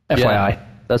 FYI. Yeah,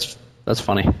 that's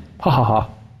funny. Ha ha ha.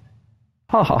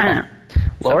 Ha ha ha.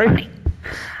 Lori? So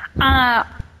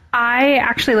I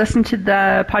actually listened to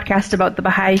the podcast about the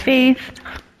Baha'i Faith.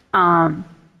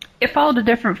 It followed a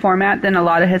different format than a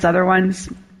lot of his other ones.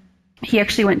 He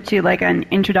actually went to like an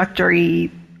introductory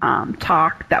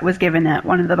talk that was given at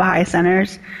one of the Baha'i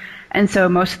centers. And so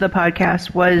most of the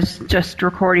podcast was just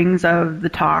recordings of the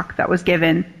talk that was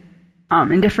given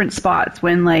in different spots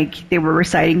when like they were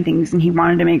reciting things and he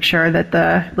wanted to make sure that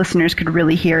the listeners could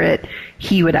really hear it.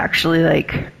 He would actually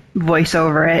like voice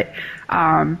over it.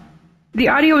 The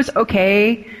audio was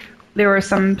okay. There were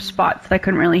some spots that I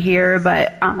couldn't really hear,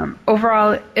 but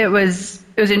overall it was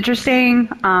interesting.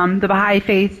 The Baha'i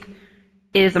faith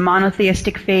is a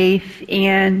monotheistic faith,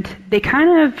 and they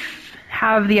kind of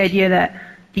have the idea that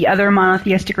the other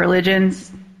monotheistic religions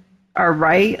are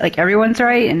right, like everyone's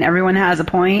right and everyone has a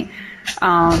point.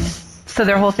 So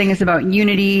their whole thing is about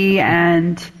unity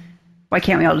and why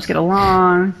can't we all just get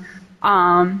along.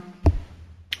 One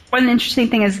interesting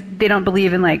thing is they don't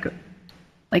believe in like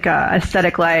a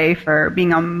ascetic life or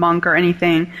being a monk or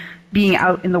anything. Being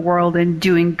out in the world and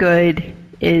doing good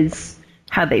is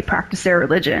how they practice their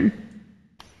religion.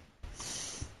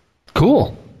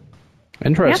 Cool.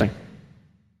 Interesting.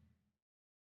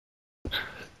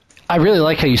 I really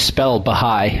like how you spell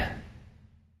Baha'i.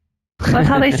 That's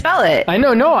how they spell it. I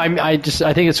know. No, I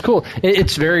think it's cool.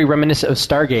 It's very reminiscent of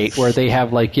Stargate, where they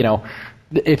have like, you know,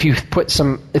 if you put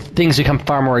if things become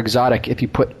far more exotic if you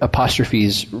put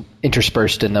apostrophes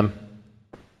interspersed in them.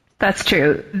 That's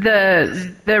true.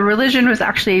 The religion was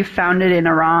actually founded in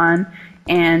Iran,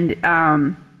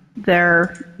 and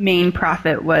their main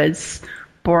prophet was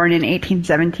born in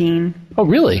 1817. Oh,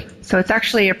 really? So it's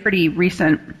actually a pretty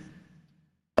recent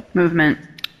movement.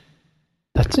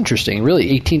 That's interesting. Really,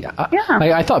 18. Yeah.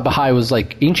 I thought Baha'i was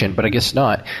like ancient, but I guess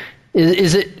not.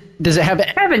 Is it? Does it have?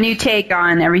 I have a new take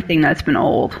on everything that's been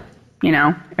old. You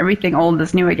know, everything old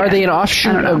is new again. Are they an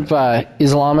offshoot of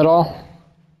Islam at all?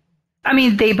 I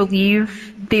mean, they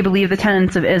believe the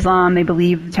tenets of Islam. They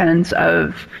believe the tenets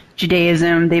of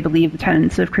Judaism. They believe the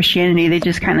tenets of Christianity. They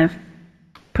just kind of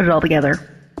put it all together.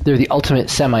 They're the ultimate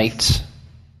Semites.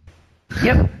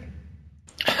 Yep.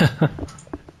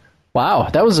 Wow,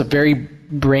 that was a very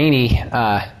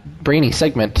brainy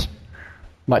segment.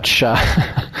 Much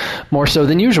more so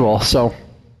than usual. So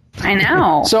I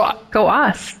know. So go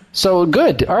us. So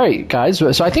good. All right, guys. So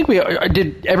I think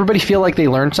did everybody feel like they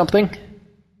learned something?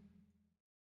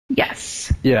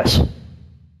 Yes. Yes.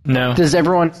 No. Does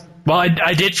everyone? Well,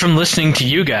 I did from listening to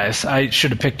you guys. I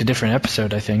should have picked a different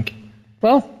episode, I think.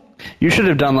 Well, you should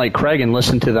have done like Craig and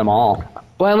listened to them all.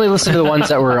 Well, I only listened to the ones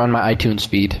that were on my iTunes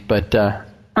feed, but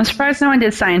I'm surprised no one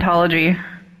did Scientology.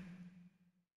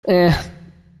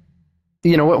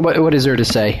 You know, what is there to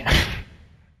say?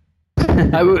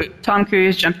 Tom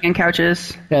Cruise jumping on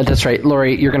couches. Yeah, that's right.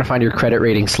 Lori, you're going to find your credit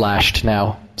rating slashed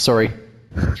now. Sorry.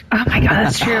 Oh my god,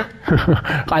 that's true.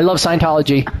 I love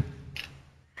Scientology.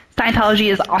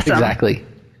 Scientology is awesome. Exactly.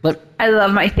 I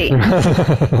love my faith.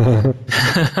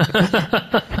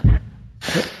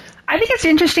 I think it's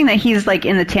interesting that he's like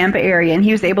in the Tampa area and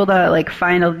he was able to like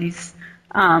find all these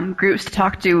groups to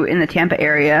talk to in the Tampa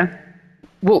area.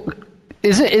 Well,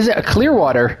 is it a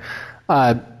Clearwater?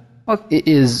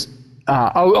 Is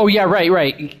yeah,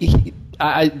 right.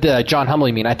 The John Hummel,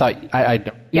 you mean? I thought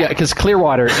yeah, because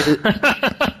Clearwater. You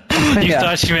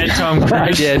thought you meant Tom Cruise.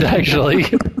 I did actually.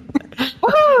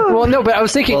 Well, no, but I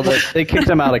was thinking. Well, they kicked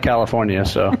him out of California,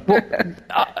 so.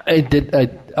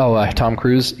 Tom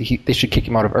Cruise. They should kick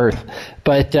him out of Earth.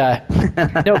 But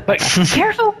no, but be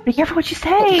careful what you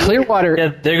say. Clearwater.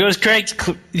 Yeah, there goes Craig's.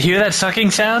 You hear that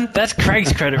sucking sound? That's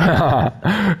Craig's credit.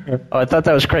 I thought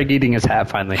that was Craig eating his hat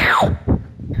finally.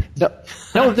 No,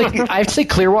 I'd say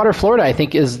Clearwater, Florida. I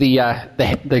think is the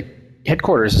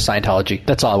headquarters of Scientology.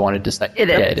 That's all I wanted to say. It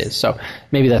is. Yeah, it is. So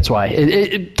maybe that's why.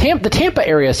 The Tampa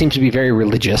area seems to be very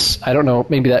religious. I don't know.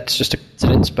 Maybe that's just a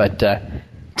coincidence, but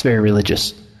it's very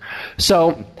religious.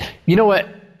 So, you know what?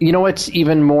 You know what's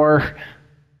even more?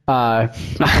 I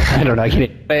don't know. I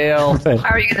can't fail. How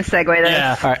are you going to segue this?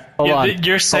 Yeah. All right, hold on.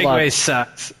 Your segue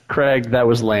sucks. Craig, that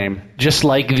was lame. Just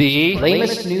like the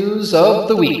lamest news of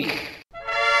the week.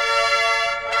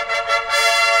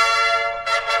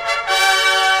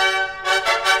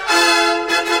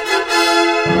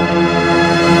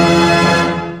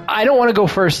 I don't want to go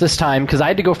first this time because I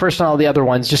had to go first on all the other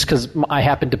ones just because I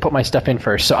happened to put my stuff in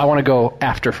first. So I want to go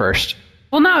after first.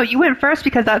 Well, no, you went first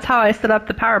because that's how I set up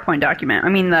the PowerPoint document. I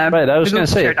mean, right, I was going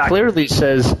to say, it clearly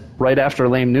says right after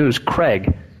lame news,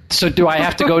 Craig. So do I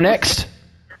have to go next?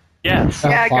 Yes.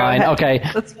 Yeah, go fine. ahead. Okay.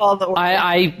 Let's follow the order.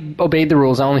 I obeyed the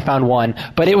rules. I only found one,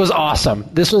 but it was awesome.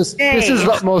 This is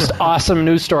the most awesome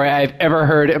news story I've ever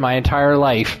heard in my entire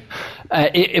life.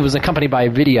 it was accompanied by a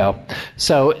video.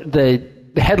 So the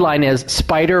headline is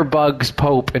 "Spider Bugs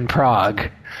Pope in Prague."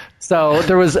 So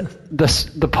there was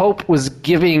the Pope was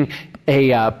giving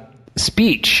a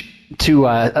speech to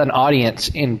an audience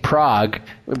in Prague,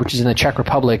 which is in the Czech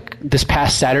Republic, this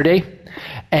past Saturday,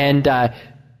 and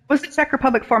what's the Czech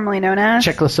Republic formerly known as?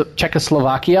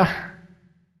 Czechoslovakia.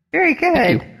 Very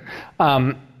good.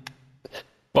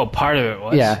 Well, part of it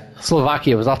was. Yeah,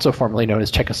 Slovakia was also formerly known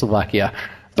as Czechoslovakia.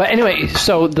 But anyway,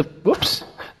 so the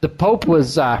Pope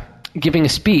was giving a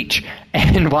speech,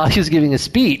 and while he was giving a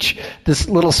speech, this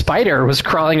little spider was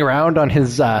crawling around on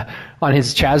his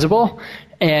chasuble,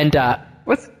 and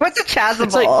What's a chasuble?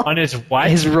 It's like on his what?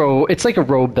 his robe. It's like a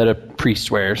robe that a priest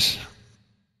wears.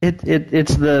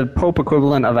 It's the Pope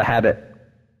equivalent of a habit.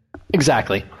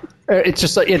 Exactly. It's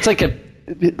just like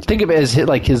think of it as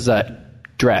like his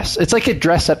dress. It's like a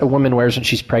dress that a woman wears when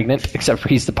she's pregnant, except for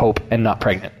he's the Pope and not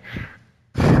pregnant.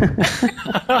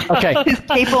 Okay. His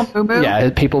papal moo-moo? Yeah,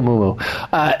 his papal moo-moo.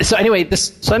 So anyway,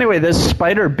 this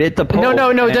spider bit the Pope.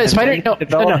 No, the spider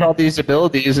developed all these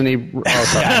abilities, and he.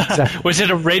 Was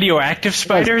it a radioactive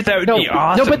spider? That would be No,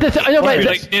 awesome. but I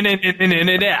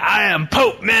am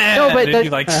Pope, man. No, but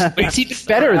it's it's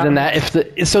better than that.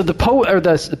 The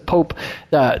Pope,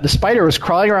 the spider was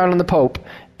crawling around on the Pope,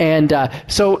 and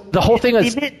so the whole thing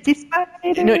was. The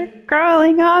spider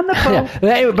crawling on the Pope.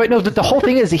 Yeah, but no, the whole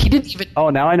thing is he didn't even. Oh,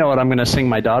 now I know what I'm going to sing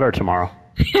my daughter tomorrow.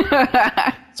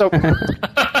 So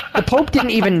the Pope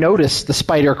didn't even notice the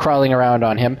spider crawling around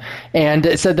on him, and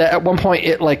it said that at one point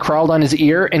it like crawled on his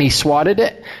ear and he swatted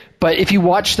it. But if you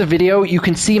watch the video, you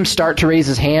can see him start to raise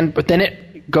his hand, but then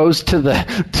it goes to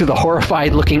the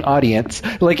horrified looking audience,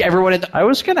 like everyone. I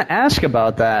was going to ask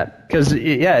about that because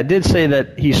it did say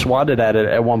that he swatted at it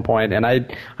at one point, and I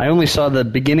only saw the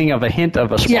beginning of a hint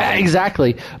of a swat. Yeah,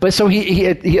 exactly. But so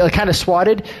he kind of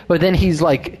swatted, but then he's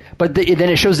like, then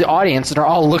it shows the audience and they're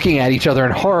all looking at each other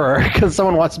in horror because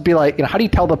someone wants to be like, how do you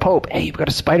tell the Pope, hey, you've got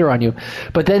a spider on you?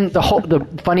 But then the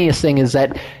funniest thing is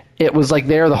that it was like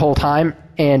there the whole time,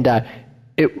 and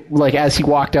it like as he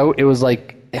walked out, it was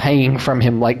like hanging from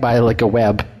him like by like a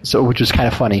web, so which was kind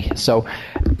of funny. So,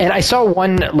 and I saw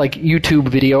one like YouTube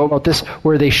video about this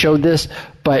where they showed this,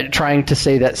 but trying to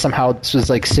say that somehow this was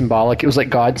like symbolic. It was like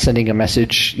God sending a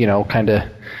message, kind of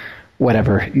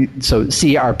whatever. So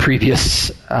see our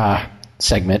previous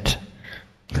segment.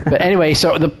 But anyway,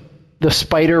 so the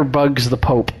spider bugs the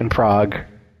Pope in Prague.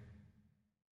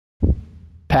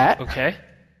 Pat? Okay.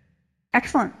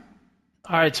 Excellent.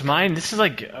 All right, so mine, this is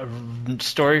like a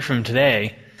story from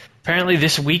today. Apparently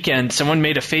this weekend, someone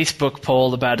made a Facebook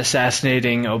poll about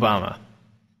assassinating Obama.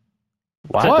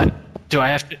 What? Do I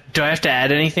have to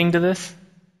add anything to this?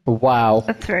 Wow.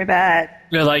 That's very bad.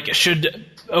 They're like, should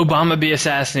Obama be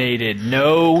assassinated?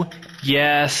 No,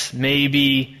 yes,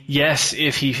 maybe, yes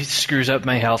if he screws up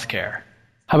my health care.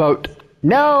 How about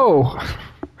no?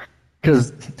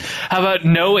 Because how about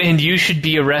no and you should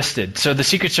be arrested? So the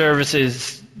Secret Service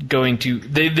is going to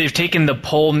they've taken the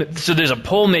poll. So there's a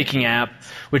poll making app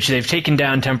which they've taken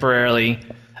down temporarily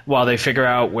while they figure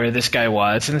out where this guy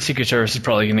was, and the Secret Service is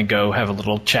probably going to go have a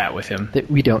little chat with him.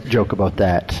 We don't joke about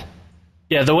that.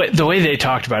 Yeah, the way they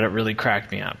talked about it really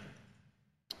cracked me up.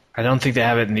 I don't think they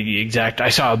have it in the exact. I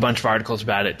saw a bunch of articles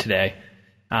about it today.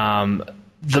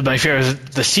 My favorite is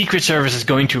the Secret Service is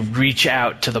going to reach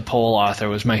out to the poll author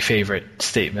was my favorite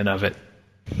statement of it.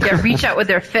 Yeah, reach out with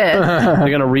their fist. They're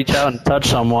going to reach out and touch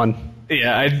someone.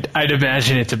 Yeah, I'd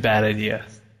imagine it's a bad idea.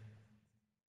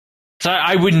 So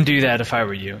I wouldn't do that if I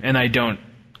were you, and I don't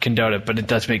condone it, but it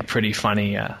does make pretty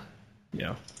funny,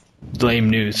 lame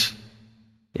news.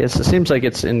 Yes, it seems like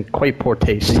it's in quite poor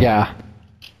taste. Yeah.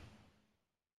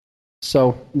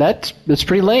 So that's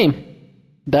pretty lame.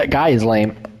 That guy is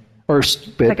lame. Or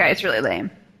stupid. That guy is really lame.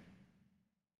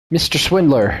 Mr.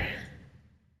 Swindler.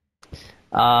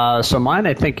 So mine,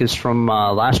 I think, is from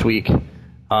last week.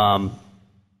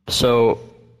 So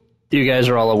you guys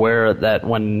are all aware that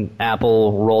when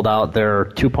Apple rolled out their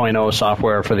 2.0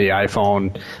 software for the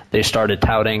iPhone, they started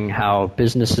touting how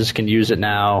businesses can use it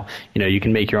now. You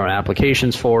can make your own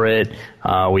applications for it.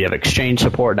 We have Exchange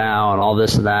support now and all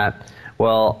this and that.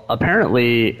 Well,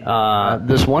 apparently,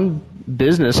 this one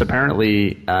business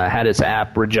had its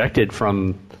app rejected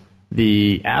from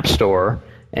the App Store,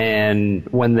 and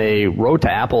when they wrote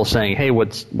to Apple saying, "Hey,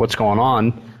 what's going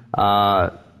on?"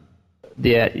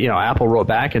 Apple wrote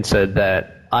back and said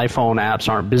that iPhone apps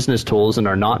aren't business tools and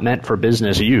are not meant for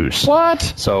business use. What?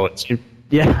 So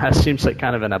that seems like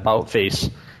kind of an about face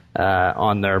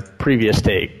on their previous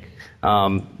take.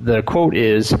 The quote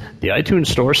is, "The iTunes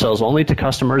Store sells only to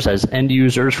customers as end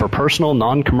users for personal,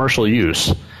 non-commercial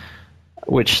use."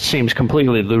 which seems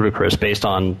completely ludicrous based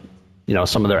on,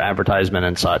 some of their advertisement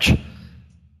and such.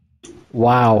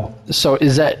 Wow. So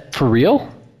is that for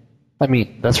real? I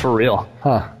mean, That's for real.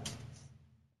 huh.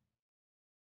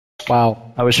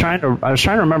 Wow. I was trying to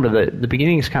remember the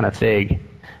beginning is kind of vague.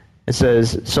 It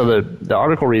says, so the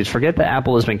article reads, forget that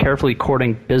Apple has been carefully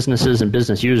courting businesses and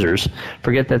business users.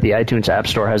 Forget that the iTunes App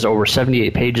Store has over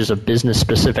 78 pages of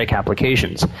business-specific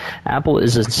applications. Apple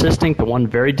is insisting to one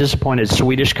very disappointed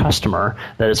Swedish customer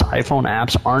that its iPhone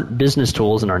apps aren't business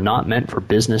tools and are not meant for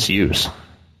business use.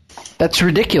 That's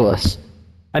ridiculous.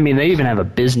 I mean, they even have a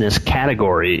business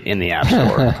category in the App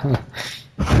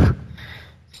Store.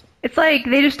 It's like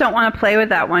they just don't want to play with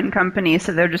that one company,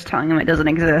 so they're just telling them it doesn't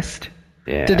exist.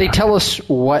 Yeah. Did they tell us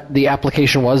what the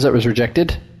application was that was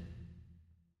rejected?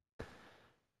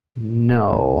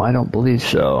 No, I don't believe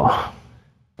so.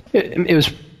 It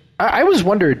was. I was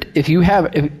wondered if you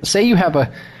have, say you have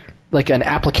an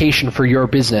application for your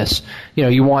business.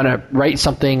 You want to write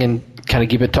something and kind of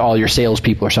give it to all your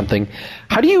salespeople or something.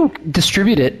 How do you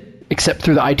distribute it except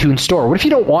through the iTunes Store? What if you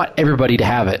don't want everybody to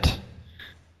have it?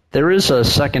 There is a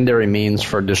secondary means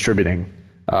for distributing,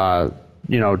 to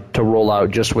roll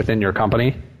out just within your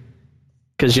company.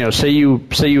 Because, say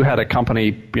you had a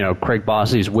company, Craig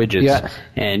Bossie's Widgets, Yeah.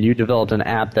 and you developed an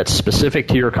app that's specific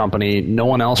to your company. No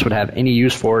one else would have any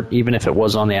use for it, even if it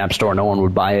was on the App Store. No one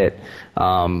would buy it.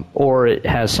 Or it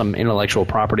has some intellectual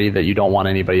property that you don't want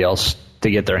anybody else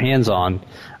to get their hands on.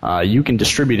 You can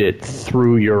distribute it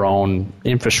through your own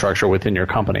infrastructure within your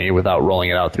company without rolling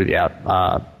it out through the app.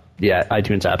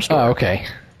 iTunes App Store. Oh, okay.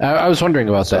 I was wondering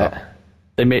about that.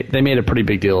 They made a pretty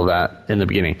big deal of that in the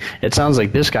beginning. It sounds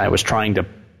like this guy was trying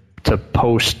to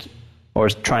post or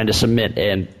trying to submit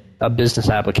a business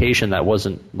application that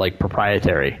wasn't like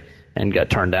proprietary and got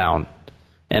turned down.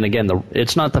 And again,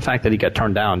 it's not the fact that he got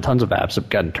turned down. Tons of apps have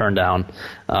gotten turned down.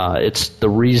 It's the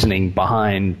reasoning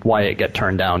behind why it got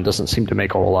turned down doesn't seem to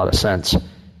make a whole lot of sense.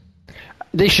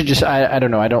 They should just. I don't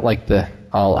know. I don't like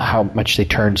how much they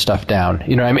turn stuff down.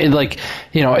 I mean,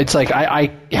 it's like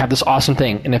I have this awesome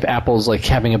thing, and if Apple's like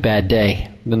having a bad day,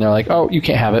 then they're like, oh, you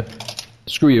can't have it.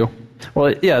 Screw you.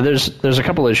 Well, yeah, there's a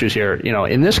couple issues here.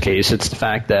 In this case, it's the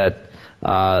fact that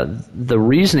the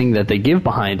reasoning that they give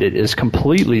behind it is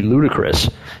completely ludicrous.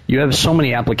 You have so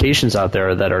many applications out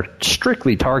there that are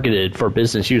strictly targeted for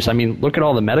business use. I mean, look at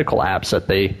all the medical apps that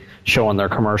they show on their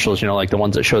commercials, like the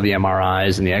ones that show the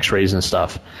MRIs and the x-rays and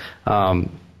stuff.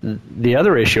 The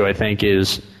other issue, I think,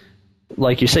 is,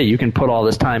 like you say, you can put all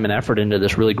this time and effort into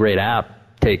this really great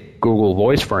app, take Google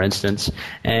Voice, for instance,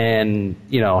 and,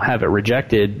 have it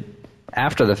rejected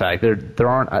after the fact. There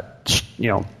aren't,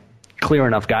 clear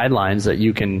enough guidelines that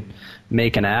you can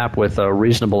make an app with a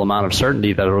reasonable amount of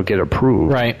certainty that it'll get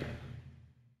approved. Right.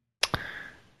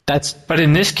 But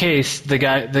in this case, the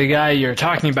guy you're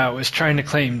talking about was trying to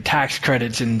claim tax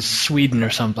credits in Sweden or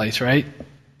someplace, right?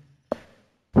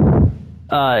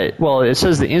 Well, it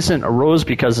says the incident arose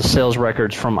because the sales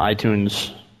records from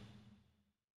iTunes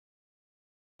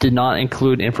did not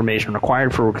include information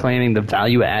required for reclaiming the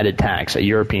value-added tax, a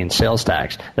European sales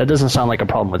tax. That doesn't sound like a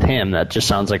problem with him. That just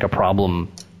sounds like a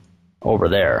problem over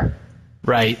there.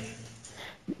 Right.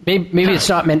 Maybe it's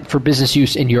not meant for business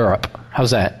use in Europe.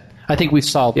 How's that? I think we've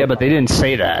solved. Yeah, but they didn't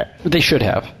say that. But they should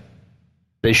have.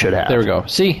 They should have. There we go.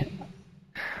 See?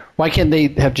 Why can't they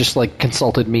have just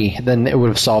consulted me? Then it would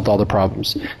have solved all the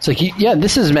problems. It's like, yeah,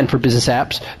 this is meant for business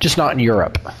apps, just not in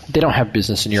Europe. They don't have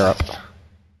business in Europe.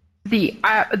 The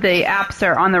apps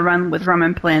are on the run with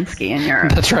Roman Polanski in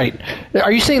Europe. That's right.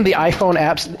 Are you saying the iPhone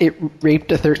apps, it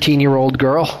raped a 13-year-old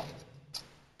girl?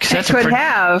 It could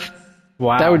have.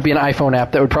 Wow. That would be an iPhone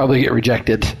app that would probably get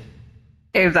rejected.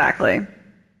 Exactly.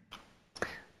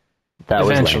 That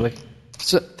Eventually. was lame.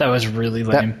 So, That was really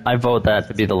lame. I vote that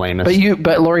to be the lamest.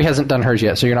 but Lori hasn't done hers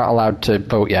yet, so you're not allowed to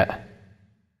vote yet.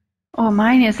 Oh,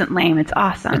 mine isn't lame. It's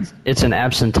awesome. It's an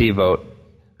absentee vote.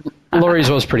 Lori's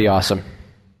was pretty awesome.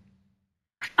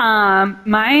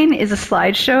 Mine is a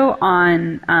slideshow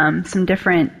on some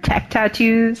different tech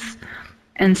tattoos,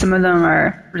 and some of them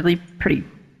are really pretty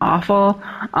awful.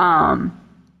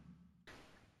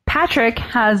 Patrick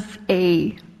has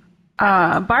a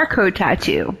barcode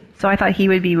tattoo, so I thought he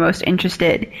would be most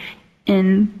interested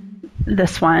in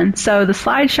this one. So the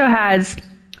slideshow has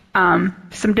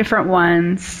some different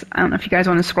ones. I don't know if you guys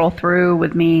want to scroll through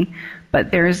with me, but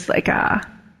there's like an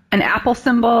Apple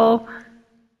symbol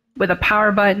with a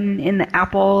power button in the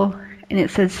Apple, and it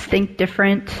says "Think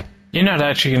Different." You're not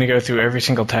actually going to go through every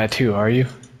single tattoo, are you?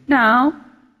 No.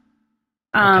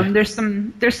 Okay. There's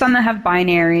some that have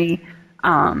binary.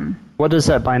 What does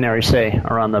that binary say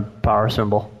around the power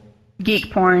symbol?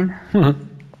 Geek porn.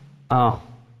 Oh.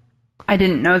 I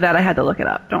didn't know that. I had to look it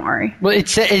up. Don't worry. Well, it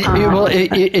said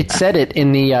it said it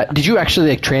in the. Did you actually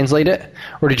like translate it,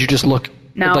 or did you just look?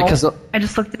 No, Like, 'cause I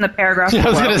just looked in the paragraph. I was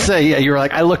below. gonna say, yeah, you were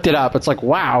like, I looked it up. It's like,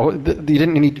 wow, you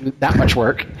didn't need to do that much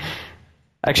work.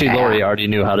 Actually, Lori already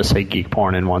knew how to say geek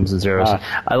porn in ones and zeros.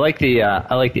 I like the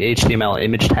HTML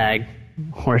image tag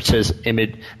where it says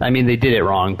image. I mean, they did it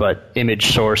wrong, but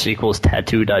image source equals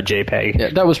tattoo.jpg. Yeah,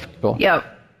 that was pretty cool.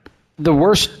 Yep. The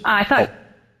worst. I thought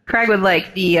Craig would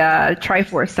like the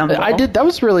Triforce symbol. I did. That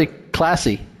was really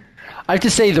classy. I have to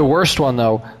say, the worst one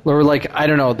though, or like I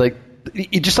don't know, like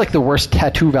just like the worst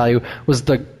tattoo value was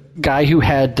the guy who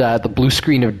had the blue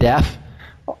screen of death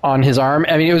on his arm.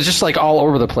 I mean, it was just like all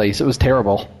over the place. It was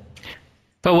terrible.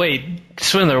 But wait,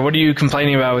 Swindler, what are you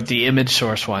complaining about with the image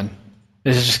source one?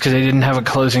 Is it just because they didn't have a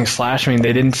closing slash? I mean,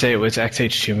 they didn't say it was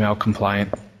XHTML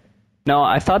compliant. No,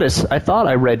 I thought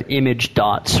I read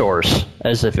image.source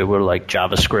as if it were like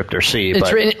JavaScript or C,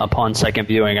 but upon second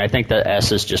viewing, I think the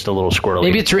S is just a little squirrely.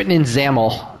 Maybe it's written in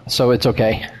XAML, so it's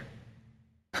okay.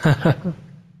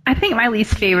 I think my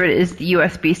least favorite is the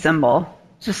USB symbol.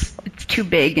 It's too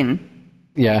big and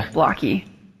blocky.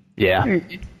 Yeah.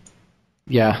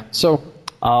 Yeah. So.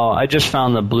 Oh, I just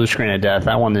found the blue screen of death.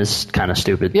 That one is kind of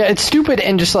stupid. Yeah, it's stupid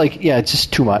and just like it's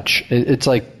just too much. It's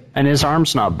like. And his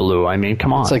arm's not blue. I mean,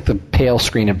 come on. It's like the pale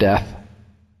screen of death.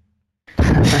 It's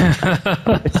the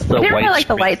I didn't white really like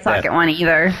the screen light of socket death. one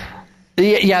either.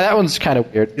 Yeah, that one's kind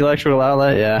of weird. The electrical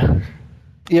outlet, yeah.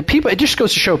 Yeah, people. It just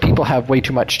goes to show people have way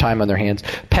too much time on their hands.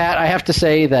 Pat, I have to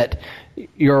say that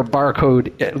your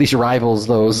barcode at least rivals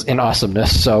those in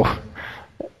awesomeness. So,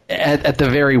 at the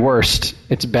very worst,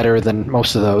 it's better than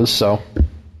most of those. So,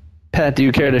 Pat, do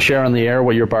you care to share on the air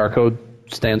what your barcode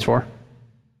stands for?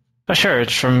 Oh, sure,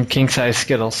 it's from King Size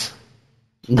Skittles.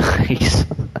 Nice.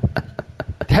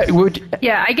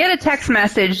 Yeah, I get a text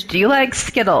message. Do you like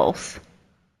Skittles?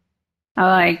 I'm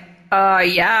like,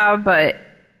 yeah, but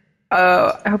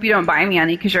I hope you don't buy me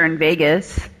any because you're in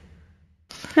Vegas.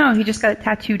 No, he just got it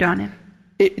tattooed on him.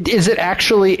 Is it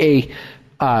actually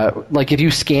like if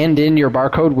you scanned in your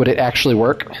barcode, would it actually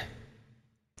work?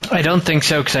 I don't think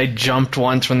so because I jumped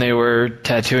once when they were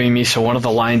tattooing me, so one of the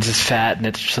lines is fat and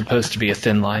it's supposed to be a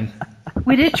thin line.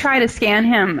 We did try to scan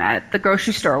him at the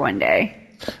grocery store one day.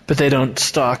 But they don't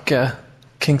stock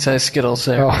king-size Skittles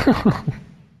there. Oh.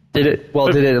 Did it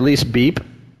at least beep?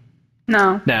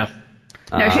 No. No.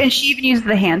 No, and she even used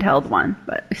the handheld one,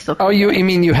 but we still. Oh, you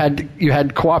mean you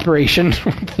had cooperation?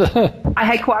 I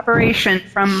had cooperation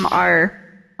from our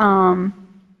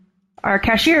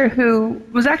cashier, who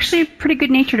was actually pretty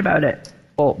good natured about it.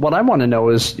 Well, what I want to know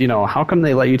is, how come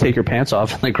they let you take your pants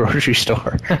off in the grocery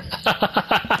store?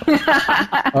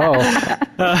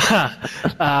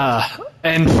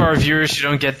 And for our viewers who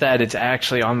don't get that, it's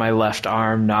actually on my left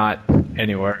arm, not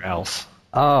anywhere else.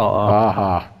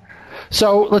 Uh-huh.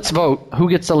 So let's vote. Who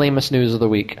gets the lamest news of the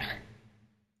week?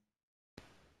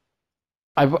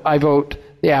 I vote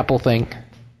the Apple thing.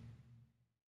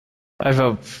 I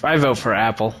vote for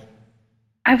Apple.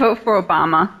 I vote for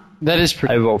Obama. That is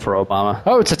pretty. I vote for Obama.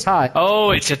 Oh, it's a tie. Oh,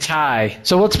 it's a tie.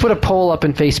 So let's put a poll up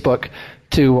in Facebook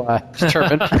to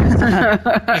determine.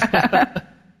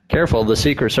 Careful, the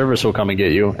Secret Service will come and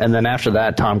get you, and then after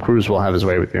that, Tom Cruise will have his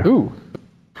way with you. Ooh.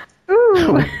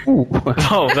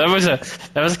 Oh, that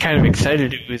was kind of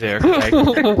excited ooh there, Craig.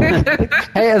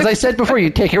 Hey, as I said before, you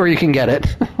take it where you can get it.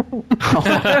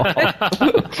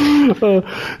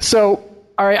 So,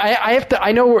 all right, I have to.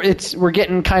 I know we're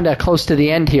getting kind of close to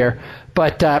the end here,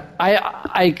 but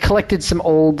I collected some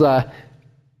old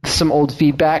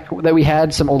feedback that we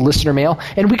had, some old listener mail,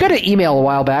 and we got an email a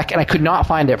while back, and I could not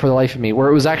find it for the life of me, where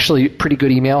it was actually a pretty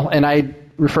good email, and I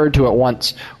referred to it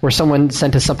once, where someone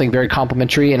sent us something very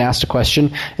complimentary and asked a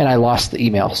question, and I lost the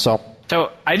email. So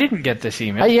I didn't get this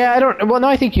email. yeah, I don't. Well, no,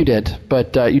 I think you did,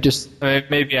 but you just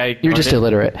maybe you're just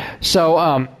illiterate.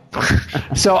 So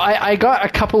so I got a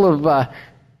couple of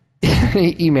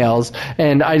emails,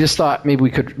 and I just thought maybe we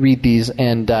could read these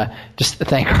and just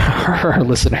thank our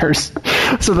listeners.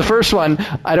 So the first one,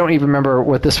 I don't even remember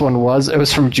what this one was. It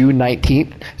was from June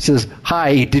 19th. It says,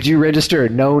 "Hi, did you register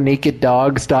at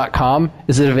nonakeddogs.com?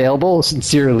 Is it available?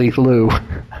 Sincerely, Lou."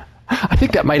 I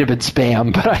think that might have been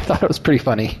spam, but I thought it was pretty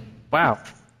funny. Wow.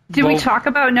 Did we talk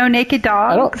about No Naked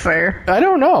Dogs? I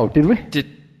don't know. Did we?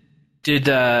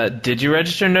 Did you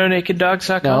register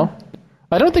nonakeddogs.com? No.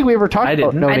 I don't think we ever talked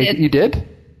about No Naked. You did?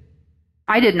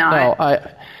 I did not. No,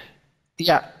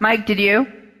 yeah. Mike, did you?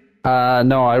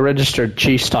 No, I registered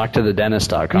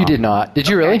chiefstalktothedentist.com. You did not. Did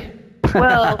you really?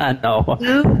 Well, no.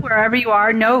 Lou, wherever you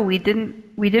are, no, we didn't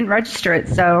register it.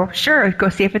 So sure, go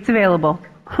see if it's available.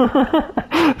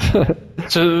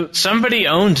 So somebody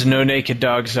owns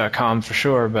nonakeddogs.com for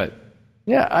sure, but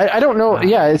Yeah, I don't know.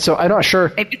 Yeah, so I'm not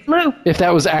sure Maybe it's Lou. if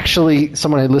that was actually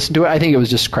someone who listened to it. I think it was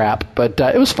just crap, but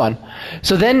it was fun.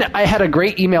 So then I had a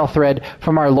great email thread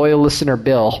from our loyal listener,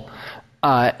 Bill.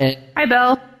 And, Hi,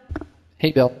 Bill.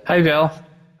 hey, Bill. hi, Bill.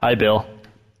 Hi, Bill.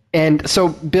 And so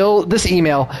Bill, this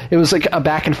email, it was like a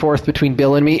back and forth between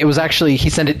Bill and me. It was actually, he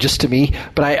sent it just to me,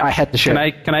 but I had to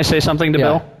share. Can I say something to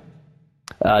Yeah.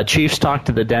 Bill?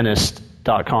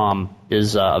 ChiefsTalkToTheDentist.com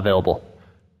is available.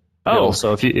 Oh. Bill,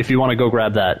 so if you want to go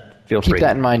grab that, feel Keep free.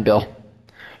 that in mind, Bill.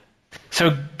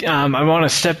 So I want to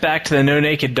step back to the No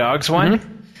Naked Dogs one.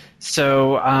 Mm-hmm.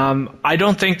 So I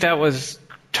don't think that was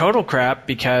total crap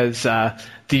because the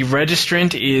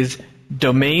registrant is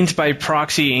Domains by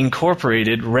Proxy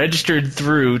Incorporated, registered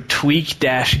through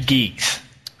Tweak-Geeks.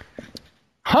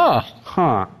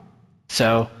 Huh.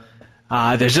 So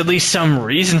there's at least some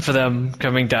reason for them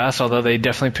coming to us, although they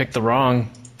definitely picked the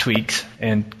wrong tweaks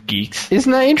and geeks.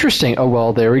 Isn't that interesting? Oh,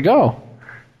 well, there we go.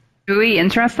 Muy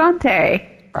interesante.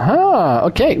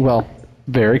 Okay. Well,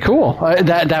 very cool.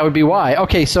 That would be why.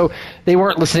 Okay, so they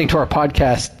weren't listening to our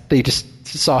podcast. They just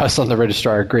saw us on the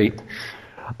registrar. Great.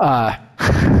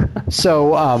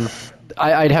 So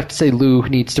I'd have to say Lou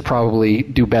needs to probably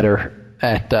do better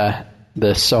at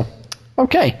this. So,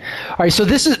 okay. All right, so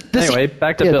this Anyway,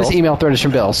 back to yeah, Bill. This email thread is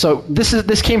from Bill. So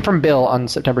this came from Bill on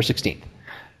September 16th.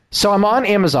 So I'm on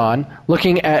Amazon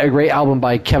looking at a great album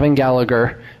by Kevin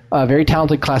Gallagher, a very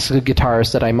talented classical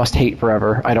guitarist that I must hate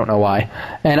forever. I don't know why.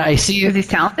 And I see... Is he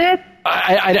talented?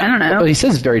 I don't know. Well, he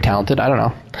says he's very talented. I don't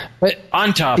know. But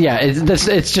On top. yeah,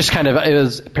 it's just kind of... It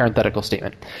was a parenthetical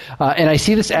statement. And I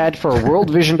see this ad for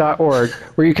worldvision.org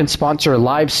where you can sponsor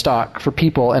livestock for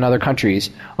people in other countries.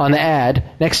 On the ad,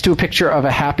 next to a picture of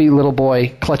a happy little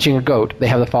boy clutching a goat, they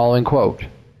have the following quote.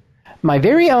 My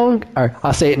very own... Or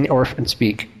I'll say it in orphan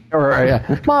speak.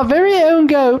 My very own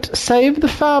goat saved the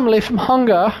family from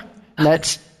hunger. And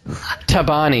that's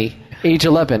Tabani, age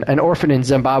 11, an orphan in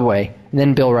Zimbabwe. And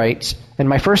then Bill writes, and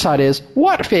my first thought is,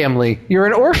 what family? You're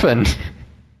an orphan.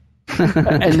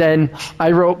 And then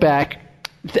I wrote back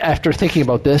after thinking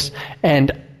about this,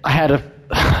 and I had a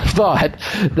thought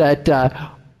that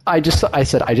I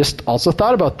said, I just also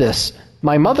thought about this.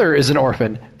 My mother is an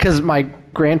orphan because my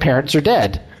grandparents are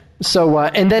dead. So,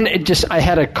 and then I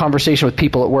had a conversation with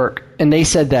people at work, and they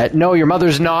said that, no, your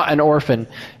mother's not an orphan.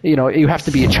 You know, you have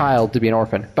to be a child to be an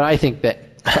orphan. But I think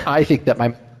that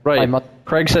my mother...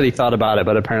 Craig said he thought about it,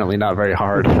 but apparently not very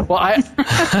hard. Well,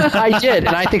 I did,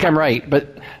 and I think I'm right.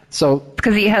 But so...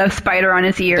 Because he had a spider on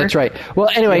his ear. That's right. Well,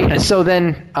 anyway, so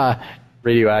then...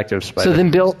 Radioactive spider. So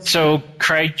then Bill... So,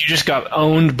 Craig, you just got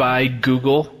owned by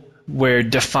Google, where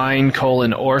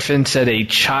define:"orphan" said a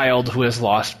child who has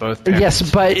lost both parents.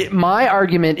 Yes, but my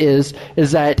argument is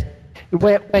that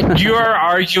when You are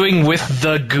arguing with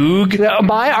the Goog?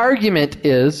 my argument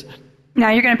is Now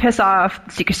you're going to piss off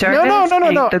the Secret Service, No.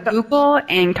 and the Google,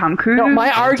 and Tom Cruise. no.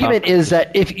 My argument is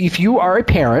that if you are a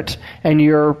parent and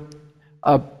your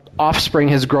offspring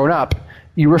has grown up,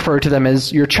 you refer to them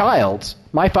as your child.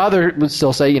 My father would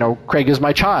still say, Craig is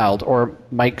my child, or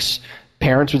Mike's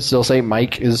parents would still say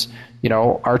Mike is,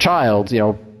 our child.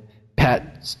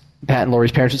 Pat and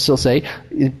Lori's parents would still say,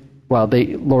 well,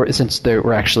 since they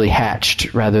were actually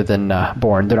hatched rather than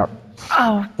born, they're not.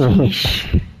 Oh,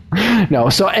 geesh. No.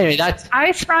 So anyway, that's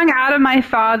I sprung out of my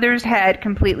father's head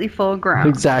completely full grown.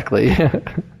 exactly.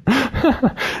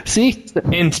 See,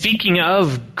 And speaking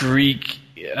of Greek,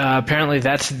 apparently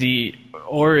that's the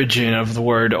origin of the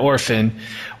word orphan,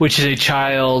 which is a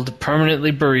child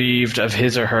permanently bereaved of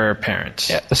his or her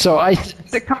parents. so Is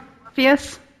it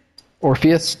Orpheus?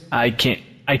 Orpheus. I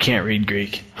can't read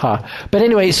Greek. Huh. But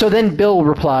anyway, so then Bill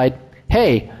replied,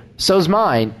 "Hey, so's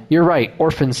mine. You're right.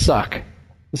 Orphans suck."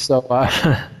 So,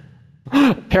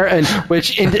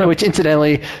 which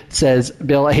incidentally says,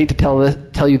 Bill, I hate to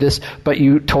tell you this, but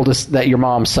you told us that your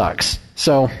mom sucks.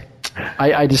 So,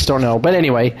 I just don't know. But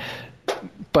anyway,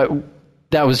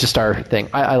 that was just our thing.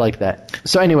 I like that.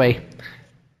 So anyway,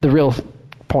 the real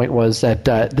point was that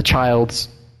the child's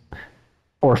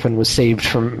orphan was saved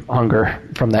from hunger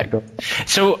from that goat.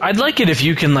 So I'd like it if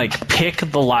you can pick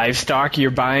the livestock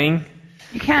you're buying.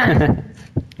 You can.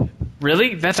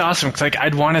 Really? That's awesome. 'Cause,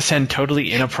 I'd want to send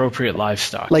totally inappropriate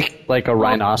livestock. Like a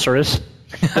rhinoceros.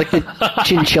 Like a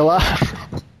chinchilla.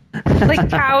 Like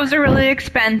cows are really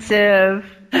expensive.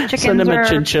 Chickens Send him are a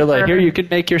chinchilla. Here, you can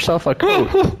make yourself a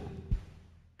coat.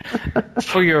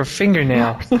 For your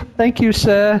fingernail. Thank you,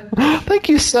 sir. Thank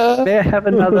you, sir. May I have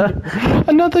another?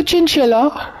 Another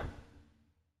chinchilla.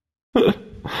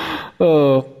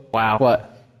 Oh, Wow.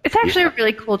 what? It's actually a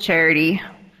really cool charity.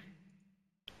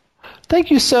 Thank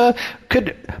you, sir.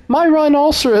 My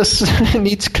rhinoceros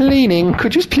needs cleaning.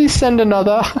 Could you please send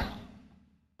another?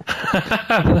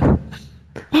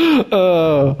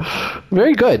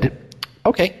 Very good.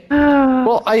 Okay.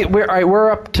 Well,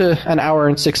 we're up to an hour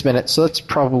and 6 minutes, so that's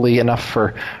probably enough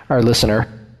for our listener.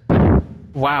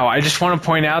 Wow, I just want to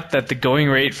point out that the going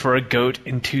rate for a goat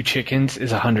and 2 chickens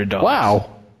is $100.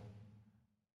 Wow.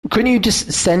 Couldn't you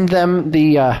just send them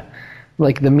the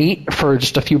meat for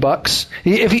just a few bucks?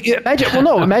 If you imagine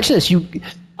this. Well,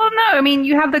 no, I mean,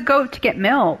 you have the goat to get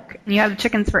milk, and you have the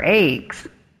chickens for eggs.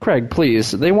 Craig,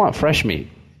 please. They want fresh meat.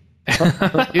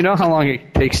 You know how long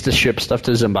it takes to ship stuff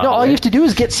to Zimbabwe? No, all you have to do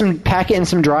is pack it in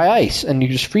some dry ice, and you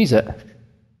just freeze it.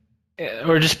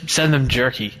 Or just send them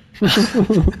jerky.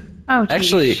 Oh,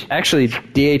 geez. Actually,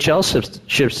 DHL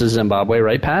ships to Zimbabwe,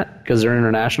 right, Pat? Because they're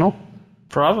international.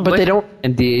 Probably. But they don't.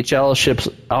 And DHL ships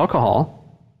alcohol.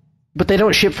 But they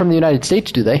don't ship from the United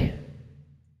States, do they?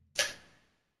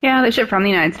 Yeah, they ship from the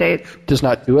United States. Does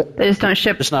not do it. They just don't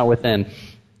ship. Just not within.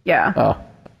 Yeah. Oh.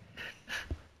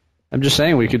 I'm just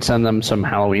saying we could send them some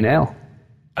Halloween ale.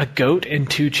 A goat and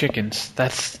 2 chickens.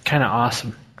 That's kind of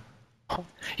awesome.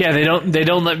 Yeah, they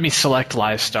don't let me select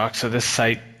livestock, so this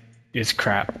site is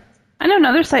crap. I know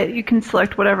another site you can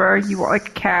select whatever you want, like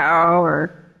a cow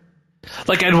or...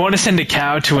 Like, I'd want to send a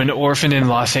cow to an orphan in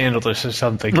Los Angeles or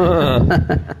something. Do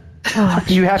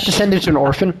you have to send it to an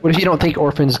orphan? What if you don't think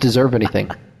orphans deserve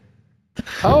anything?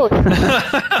 Oh.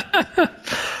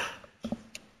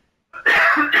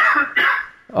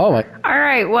 Oh my. All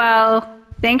right, well,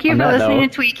 thank you for listening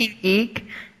to Tweaking Geek.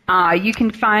 You can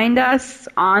find us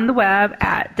on the web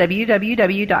at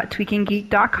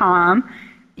www.tweakinggeek.com.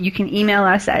 You can email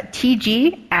us at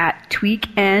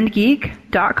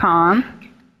tg@tweakandgeek.com.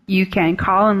 You can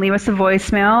call and leave us a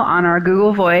voicemail on our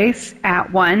Google Voice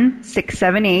at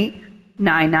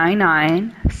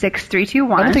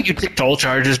 1-678-999-6321. I don't think you. Toll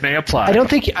charges may apply. I don't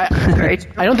think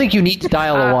you need to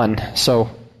dial a 1. So.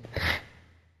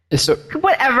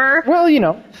 Whatever. Well, you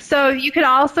know. So you can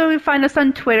also find us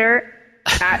on Twitter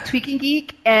at Tweaking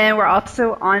Geek, and we're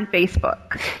also on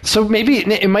Facebook. So maybe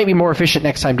it might be more efficient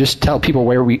next time. Just tell people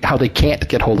how they can't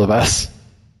get hold of us.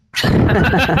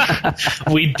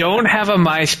 We don't have a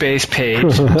MySpace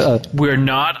page. We're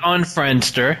not on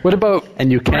Friendster. What about? And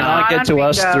you cannot get to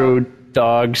us Bingo. through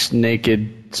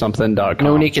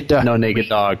dogsnakedsomething.com. No naked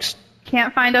dogs.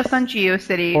 Can't find us on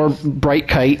GeoCities. Or Bright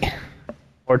Kite.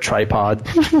 Or Tripod.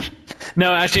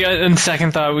 No, actually, on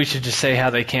second thought, we should just say how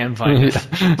they can find it.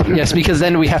 Yes, because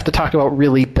then we have to talk about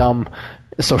really dumb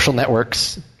social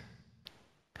networks.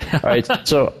 All right,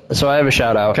 so I have a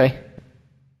shout out. Okay.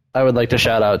 I would like to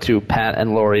shout out to Pat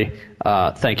and Lori.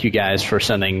 Thank you guys for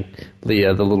sending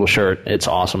the little shirt. It's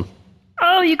awesome.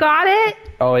 Oh, you got it?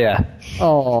 Oh yeah.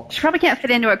 Oh. She probably can't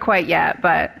fit into it quite yet,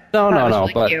 but No,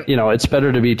 really but cute. you know, it's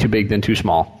better to be too big than too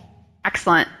small.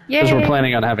 Excellent. Yay! Because we're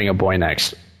planning on having a boy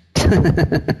next. Because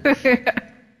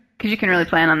you can really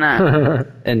plan on that.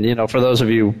 And you know, for those of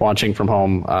you watching from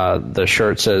home, the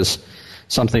shirt says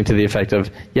something to the effect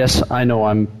of, "Yes, I know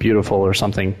I'm beautiful," or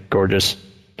something gorgeous.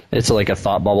 It's like a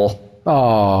thought bubble.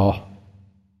 Oh.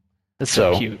 That's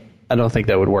so cute. I don't think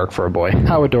that would work for a boy.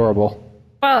 How adorable.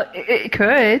 Well, it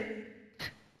could.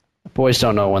 Boys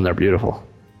don't know when they're beautiful.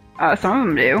 Some of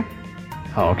them do.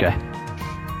 Oh, okay.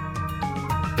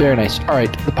 Very nice. All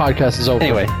right, the podcast is over.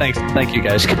 Anyway, thank you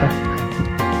guys. Good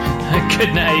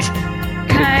night.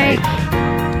 Good night.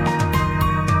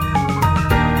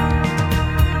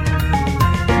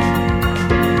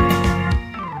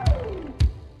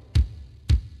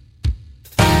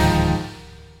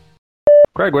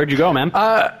 Greg, where'd you go, man?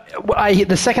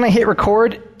 The second I hit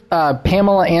record,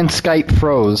 Pamela and Skype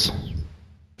froze.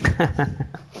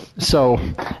 So,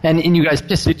 and you guys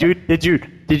just Did you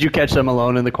catch them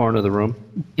alone in the corner of the room?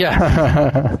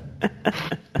 yeah.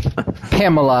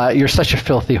 Pamela, you're such a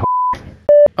filthy whore.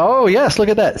 Oh yes, look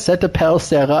at that. Ça t'appelle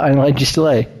Sarah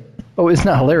enregistré. Oh, it's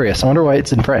not hilarious. I wonder why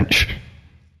it's in French.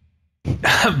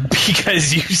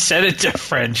 Because you said it to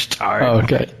French tart. Oh,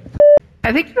 okay.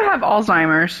 I think you have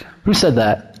Alzheimer's, Who said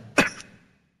that?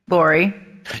 Lori.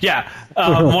 Yeah,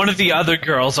 one of the other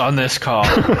girls on this call.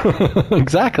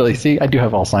 Exactly. See, I do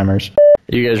have Alzheimer's.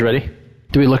 Are you guys ready?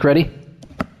 Do we look ready?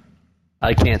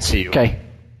 I can't see you. Okay.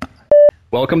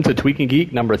 Welcome to Tweaking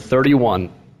Geek number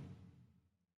 31.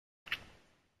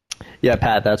 Yeah,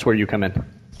 Pat, that's where you come in.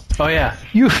 Oh, yeah.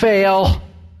 You fail.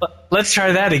 Let's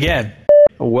try that again.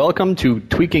 Welcome to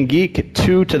Tweaking Geek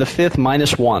 2 to the 5th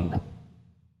minus 1.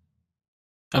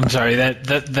 I'm sorry,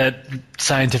 that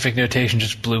scientific notation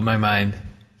just blew my mind.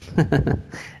 It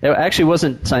actually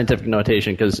wasn't scientific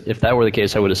notation, because if that were the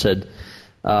case, I would have said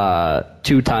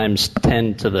 2 times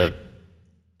 10 to the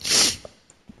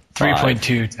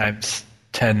 3.2 times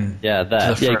 10. Yeah, to that. the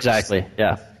Yeah, first. exactly.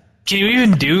 Yeah. Can you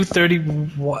even do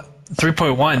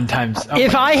 3.1 times? Oh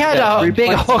If I had Yeah, a 3 big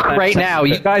points hook times right 10. now,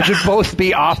 you guys would both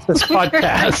be off this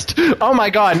podcast. Oh my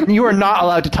god, you are not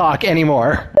allowed to talk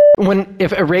anymore.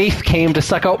 If a wraith came to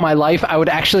suck out my life, I would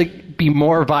actually be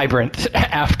more vibrant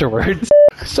afterwards.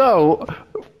 So,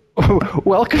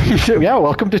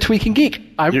 welcome to Tweaking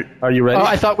Geek. Are you ready? Oh,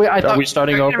 I thought we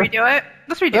starting Can over? we do it?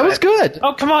 Let's redo that was it. good.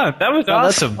 Oh, come on. That was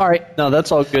awesome. All right, No,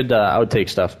 that's all good outtake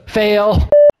stuff. fail.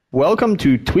 Welcome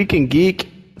to Tweaking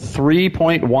Geek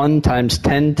 3.1 times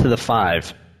 10 to the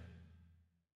 5.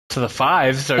 To the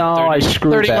 5s. Or No, I 30.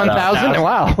 screwed that up. 31,000.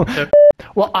 Wow.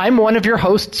 Well, I'm one of your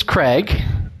hosts, Craig.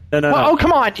 No. Well, oh,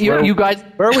 come on, you guys.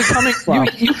 Where are we coming from?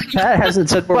 Pat hasn't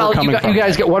said where Well, we're coming you from.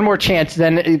 guys get one more chance.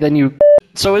 Then you.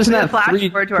 So isn't that Flash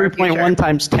forward to our 3.1 future.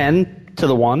 times 10 to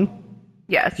the 1?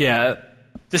 Yes. Yeah.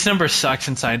 This number sucks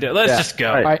in scientific. Let's Yeah. just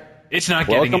go. All right. It's not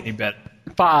getting Welcome. any better.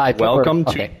 5. Welcome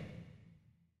to- Okay.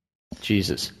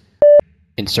 Jesus.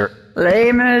 Insert.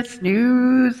 Lamest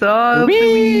news of the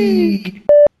week.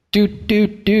 Do do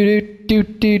do do do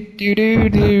do do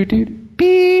do do.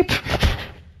 Beep.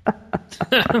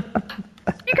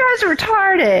 You guys are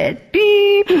retarded.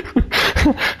 Beep.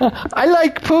 I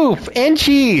like poop and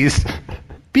cheese.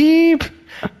 Beep.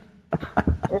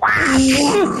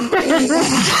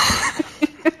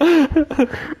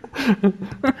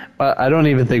 I don't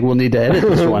even think we'll need to edit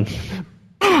this one.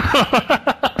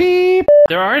 Beep.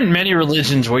 There aren't many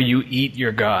religions where you eat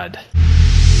your god.